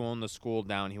guy who owned the school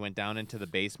down. He went down into the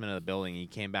basement of the building. He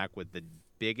came back with the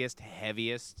biggest,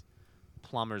 heaviest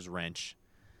plumber's wrench,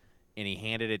 and he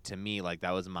handed it to me like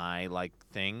that was my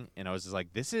thing. And I was just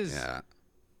like, this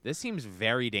seems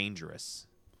very dangerous.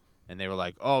 And they were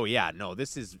like, oh yeah, no,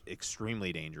 this is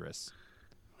extremely dangerous.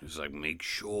 He's like, make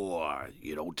sure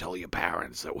you don't tell your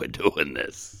parents that we're doing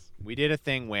this. We did a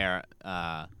thing where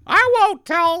I won't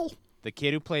tell. the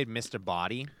kid who played Mr.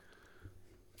 Body,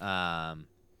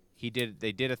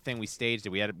 they did a thing. We staged it.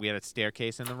 We had a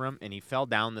staircase in the room, and he fell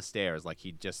down the stairs.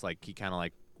 He kind of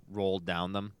rolled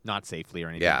down them, not safely or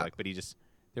anything. Yeah. But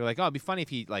they were like, oh, it'd be funny if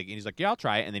he and he's like, yeah, I'll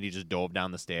try it. And then he just dove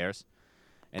down the stairs.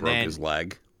 And Broke then his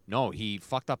leg. no, he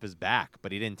fucked up his back,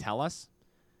 but he didn't tell us.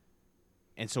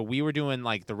 And so we were doing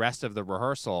the rest of the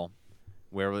rehearsal,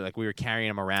 where we were carrying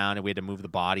him around and we had to move the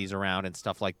bodies around and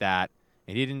stuff like that.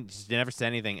 And he never said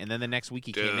anything. And then the next week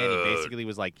he came in. He basically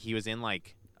was he was in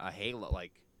a halo,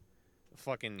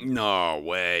 fucking. No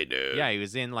way, dude. Yeah, he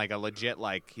was in a legit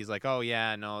he's like, oh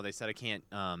yeah, no, they said I can't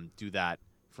do that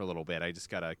for a little bit. I just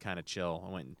gotta kind of chill.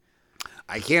 I went.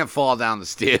 I can't fall down the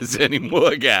stairs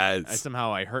anymore, guys.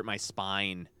 I hurt my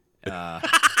spine. And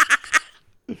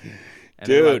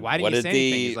dude, why didn't what you did say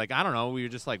anything? He's like, I don't know. We were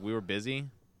just we were busy.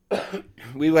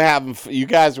 You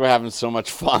guys were having so much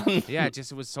fun. Yeah,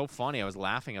 it was so funny. I was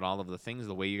laughing at all of the things.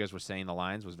 The way you guys were saying the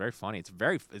lines was very funny. It's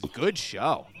a good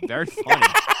show. Very funny.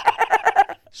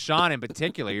 Sean, in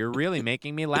particular, you're really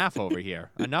making me laugh over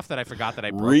here. Enough that I forgot that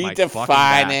I broke my fucking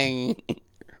back.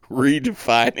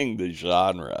 Redefining the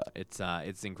genre.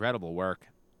 It's incredible work.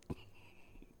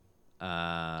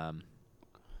 Yeah,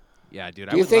 dude.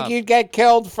 Do you think you'd get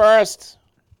killed first?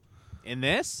 In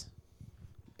this?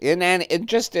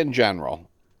 Just in general.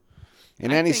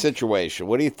 In any situation,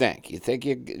 what do you think? You think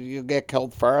you get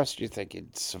killed first? You think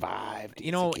you'd survive? Do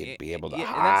you think you'd be able to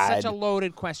hide? That's such a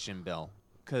loaded question, Bill.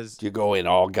 Because do you go in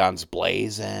all guns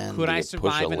blazing? Could do I you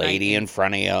survive push a lady in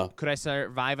front of you? Could I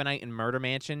survive a night in Murder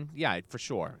Mansion? Yeah, for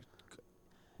sure.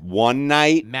 One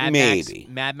night, maybe.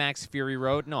 Mad Max Fury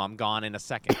Road? No, I'm gone in a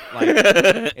second.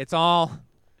 It's all...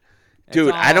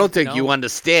 Dude, I don't think you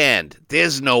understand.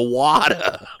 There's no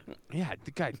water. Yeah,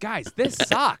 guys, this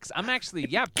sucks. I'm actually...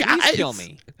 Yeah, please Guys, kill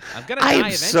me. I'm going to die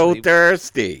eventually. so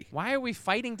thirsty. Why are we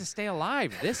fighting to stay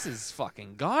alive? This is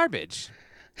fucking garbage.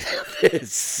 It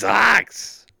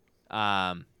sucks.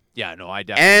 Yeah, no, I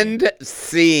definitely... End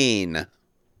scene.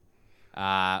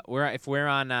 If we're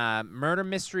on murder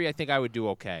mystery, I think I would do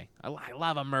okay. I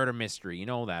love a murder mystery. You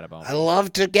know that about me. I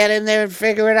love to get in there and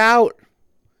figure it out.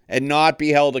 And not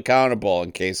be held accountable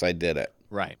in case I did it.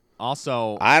 Right.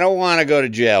 Also, I don't want to go to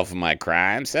jail for my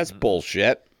crimes. That's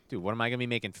bullshit. Dude, what am I going to be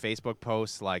making Facebook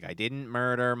posts like, I didn't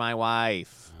murder my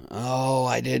wife? Oh,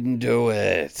 I didn't do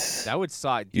it. That would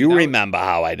suck. You remember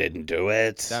how I didn't do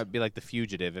it. That would be like The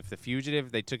Fugitive. If The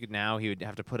Fugitive, they took it now, he'd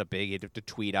have to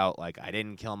tweet out, I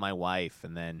didn't kill my wife.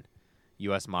 And then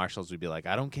U.S. Marshals would be like,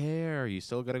 I don't care. You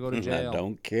still got to go to jail. I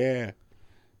don't care.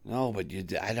 No, but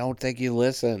I don't think you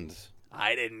listened.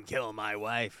 I didn't kill my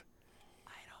wife.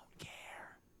 I don't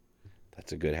care.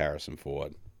 That's a good Harrison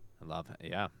Ford. I love it.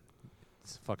 Yeah.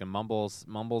 It's fucking Mumbles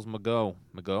McGee.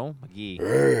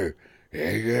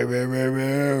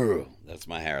 That's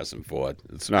my Harrison Ford.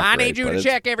 It's not I great, need you to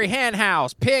check every hen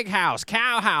house, pig house,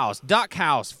 cow house, duck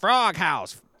house, frog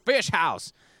house, fish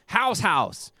house,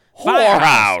 house,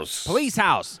 Whorehouse, police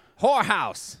house,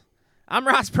 whorehouse. I'm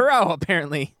Ross Perot,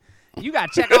 apparently. You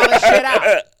got to check all this shit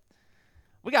out.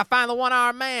 We got to find the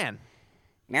one-armed man.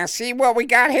 Now, see, what we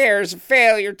got here is a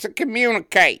failure to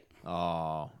communicate.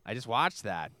 Oh, I just watched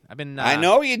that. I've been... I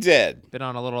know you did. Been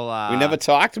on a little... we never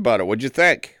talked about it. What'd you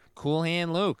think? Cool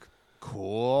Hand Luke.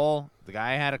 Cool. The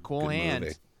guy had a cool Good hand.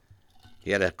 movie.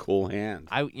 He had a cool hand.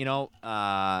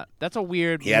 That's a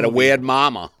weird He had a weird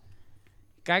mama.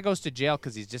 Guy goes to jail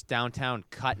because he's just downtown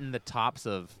cutting the tops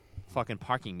of fucking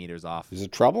parking meters off. He's a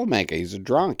troublemaker. He's a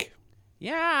drunk.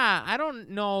 Yeah, I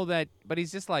don't know that, but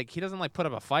he's just he doesn't put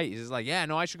up a fight. He's just yeah,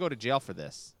 no, I should go to jail for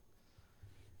this.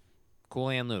 Cool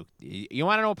Hand Luke. You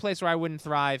want to know a place where I wouldn't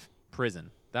thrive? Prison.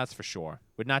 That's for sure.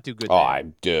 Would not do good there.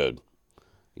 Dude,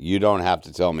 you don't have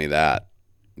to tell me that.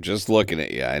 Just looking at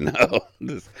you, I know.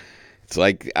 It's It's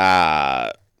like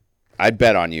I'd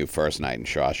bet on you first night in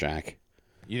Shawshank.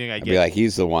 You think I'd be like,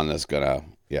 he's the one that's gonna,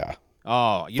 yeah.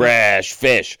 Oh, Fresh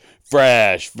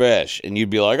fish, and you'd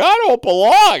be like, I don't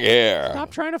belong here. Stop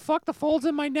trying to fuck the folds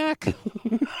in my neck.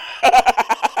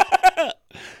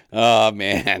 Oh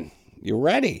man, you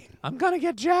ready? I'm gonna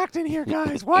get jacked in here,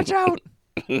 guys. Watch out.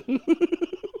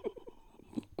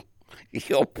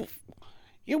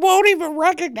 You won't even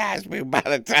recognize me by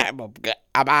the time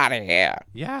I'm out of here.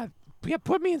 Yeah,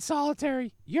 put me in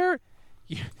solitary.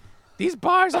 These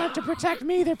bars aren't to protect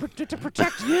me; they're to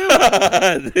protect you.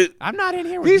 I'm not in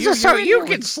here with you. These are so you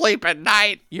can sleep at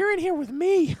night. You're in here with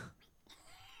me.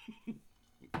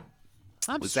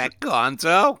 Was that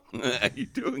Gonzo? Are you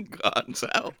doing Gonzo?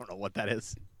 I don't know what that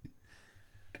is.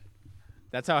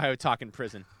 That's how I would talk in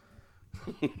prison.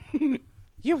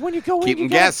 When you go in, keep them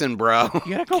guessing, bro.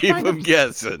 You gotta go keep them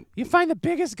guessing. You find the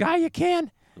biggest guy you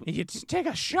can, and you just take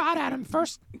a shot at him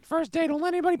first day. Don't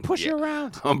let anybody push you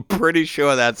around. I'm pretty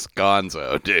sure that's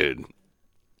Gonzo, dude.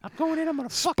 I'm going in. I'm gonna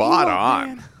fuck you Spot up, on.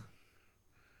 man.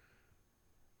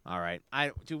 All right,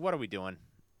 dude. What are we doing?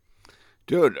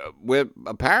 Dude, we're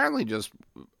apparently just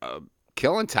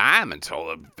killing time until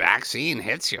the vaccine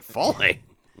hits you fully.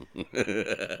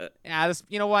 Yeah,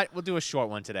 you know what? We'll do a short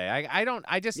one today.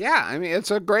 Yeah, I mean,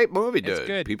 it's a great movie, dude. It's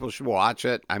good. People should watch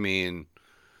it. I mean,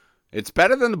 it's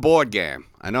better than the board game.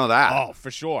 I know that. Oh,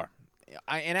 for sure.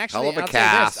 Hell of a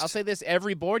cast. I'll say this: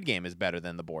 every board game is better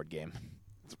than the board game.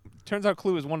 Turns out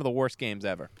Clue is one of the worst games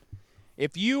ever.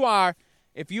 If you are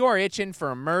itching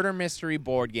for a murder mystery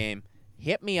board game,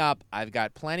 hit me up. I've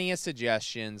got plenty of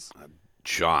suggestions.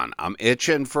 Sean, I'm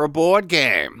itching for a board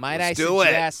game. Might I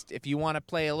suggest, if you want to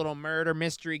play a little murder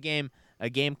mystery game, a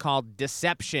game called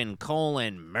Deception: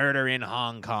 Murder in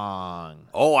Hong Kong.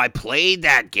 Oh, I played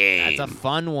that game. That's a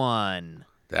fun one.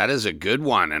 That is a good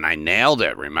one, and I nailed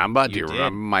it, remember? Do you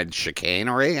remember my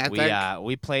chicanery, I think?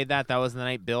 We played that. That was the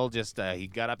night Bill just, he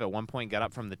got up at one point, got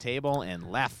up from the table,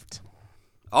 and left.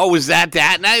 Oh, was that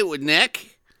night with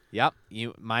Nick? Yep.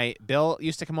 Bill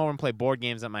used to come over and play board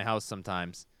games at my house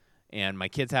sometimes. And my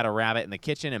kids had a rabbit in the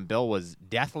kitchen, and Bill was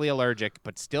deathly allergic,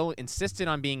 but still insisted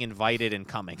on being invited and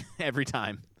coming every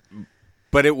time.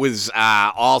 But it was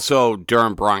also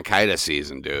during bronchitis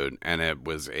season, dude, and it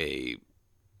was a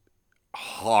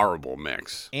horrible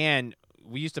mix. And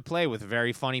we used to play with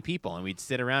very funny people, and we'd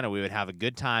sit around and we would have a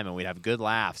good time, and we'd have good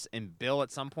laughs. And Bill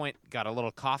at some point got a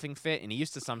little coughing fit, and he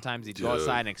used to sometimes go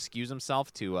outside and excuse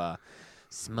himself to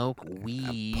smoke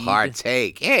weed.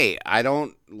 Partake. Hey, I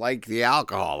don't like the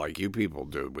alcohol like you people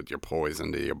do with your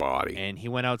poison to your body. And he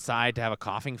went outside to have a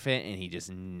coughing fit, and he just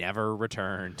never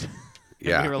returned.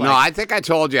 Yeah. We No, I think I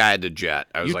told you I had to jet.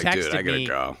 I was like, dude, I gotta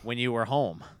go. When you were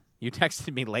home. You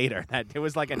texted me later. That it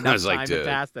was like enough time to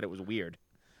pass that it was weird.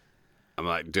 I'm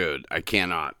like, dude, I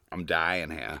cannot. I'm dying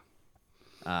here.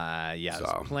 Yeah.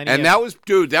 So. Plenty. And that was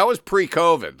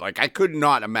pre-COVID. Like, I could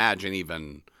not imagine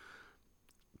even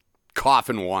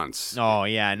coughing once. Oh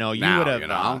yeah, no, you now, would have. You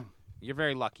know? You're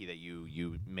very lucky that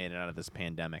you made it out of this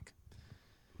pandemic.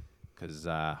 Because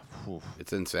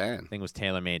it's insane. I think it was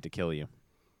tailor-made to kill you.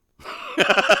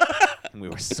 We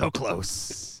were so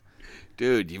close.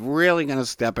 Dude, you're really going to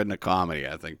step into comedy,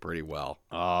 I think, pretty well.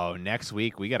 Oh, next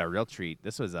week we got a real treat.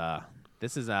 This is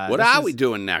What are we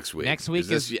doing next week? Next week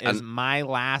is my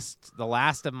the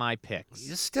last of my picks.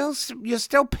 You're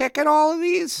still picking all of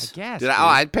these? I guess.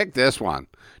 I'd pick this one.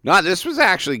 No, this was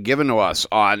actually given to us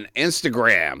on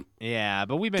Instagram. Yeah,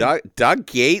 but we've been Doug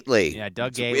Gately. Yeah,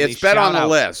 Doug Gately. It's been on the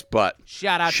list, but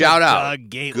shout out Doug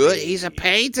Gately. Good. He's a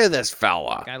painter, this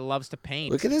fella. Guy loves to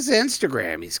paint. Look at his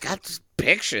Instagram. He's got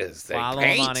pictures. Follow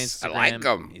him on Instagram. I like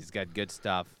him. He's got good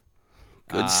stuff.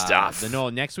 Good stuff.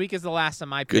 Next week is the last of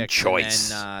my picks. Good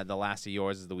choice. And then the last of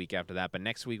yours is the week after that. But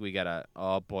next week we got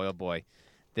oh boy.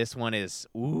 This one is,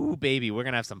 ooh, baby. We're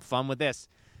going to have some fun with this.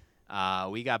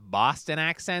 We got Boston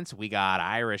accents. We got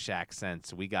Irish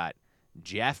accents. We got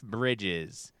Jeff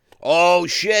Bridges. Oh,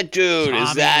 shit, dude. Tommy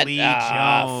Is that Lee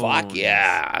Jones. Fuck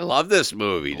yeah. I love this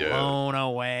movie, dude. Blown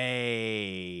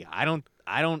away. I don't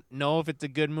know if it's a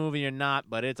good movie or not,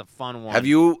 but it's a fun one. Have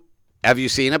you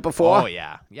seen it before? Oh,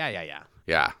 yeah.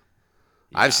 Yeah.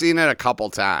 I've seen it a couple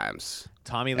times.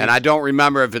 And I don't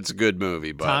remember if it's a good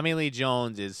movie, but Tommy Lee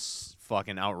Jones is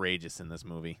fucking outrageous in this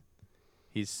movie.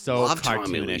 He's so Love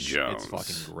Tommy Lee cartoonish. Jones. It's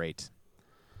fucking great.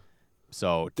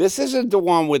 So this isn't the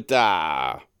one with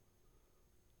that's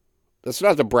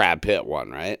not the Brad Pitt one,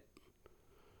 right?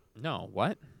 No,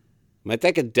 what? Am I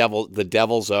thinking The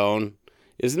Devil's Own?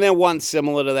 Isn't there one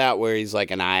similar to that where he's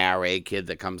like an IRA kid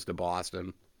that comes to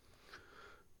Boston?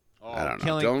 Oh, I don't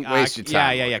know. Don't waste your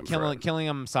time. Yeah. Killing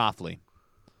him softly,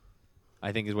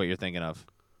 I think is what you're thinking of.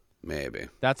 Maybe.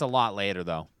 That's a lot later,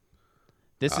 though.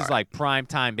 This is like prime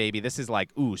time, baby. This is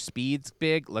like, ooh, Speed's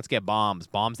big. Let's get bombs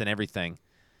and everything.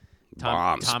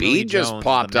 Bomb. Tommy Lee Speed just Jones,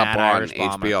 popped the up Mad on Irish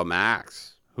Bomber. HBO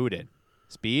Max. Who did?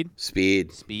 Speed?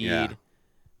 Speed. Speed. Yeah.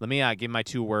 Let me give my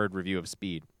 2-word review of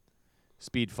Speed.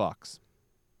 Speed fucks.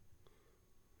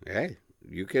 Hey,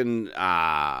 you can,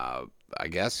 I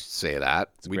guess, say that.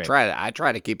 great. I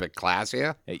try to keep it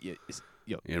classier Hey,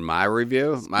 in my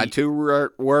review. My Speed.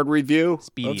 2-word review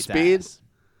Speed. of Speed.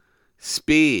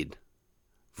 Speed.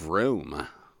 Vroom.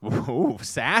 Ooh,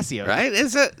 sassy. Right?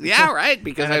 Is it? Yeah, right.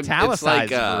 Because An it's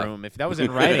italicized like room. If that was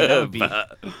in writing, that would be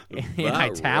in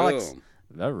italics. Room.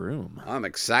 The room. I'm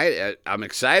excited. I'm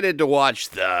excited to watch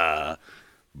the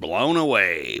Blown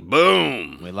Away.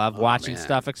 Boom. We love watching man.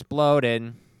 stuff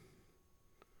exploding.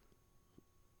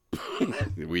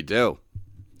 We do.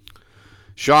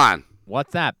 Sean,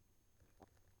 What's that?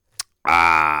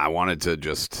 I wanted to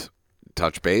just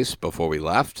touch base before we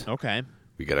left. Okay.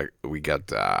 We got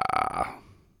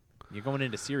You're going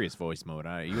into serious voice mode.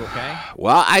 Are you okay?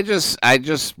 well, I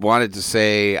just wanted to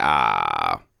say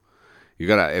you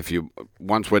gotta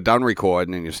once we're done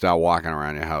recording and you start walking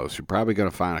around your house, you're probably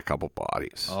gonna find a couple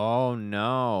bodies. Oh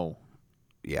no.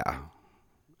 Yeah.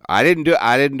 I didn't do it.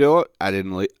 I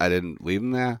didn't leave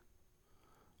them there.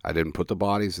 I didn't put the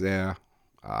bodies there.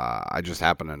 I just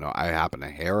happen to know. I happen to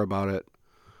hear about it.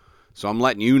 So I'm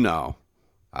letting you know.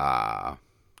 I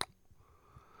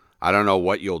don't know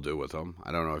what you'll do with them.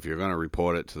 I don't know if you're going to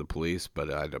report it to the police,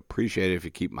 but I'd appreciate it if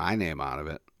you keep my name out of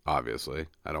it. Obviously,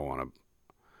 I don't want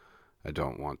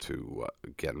to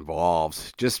get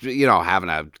involved. Just having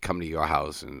to come to your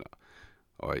house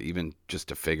or even just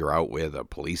to figure out where the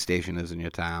police station is in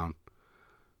your town.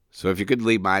 So if you could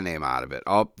leave my name out of it.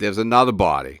 Oh, there's another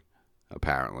body,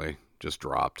 apparently, just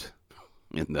dropped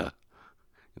in the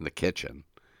kitchen.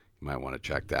 You might want to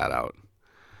check that out.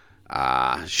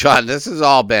 Sean, this has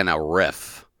all been a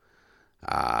riff.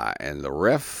 And the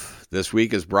riff this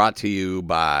week is brought to you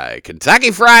by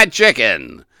Kentucky Fried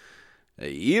Chicken.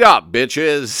 Eat up,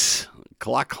 bitches.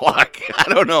 Cluck, cluck. I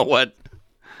don't know what.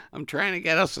 I'm trying to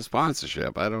get us a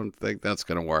sponsorship. I don't think that's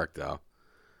going to work, though.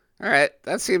 All right,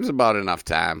 that seems about enough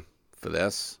time for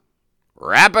this.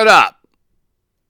 Wrap it up.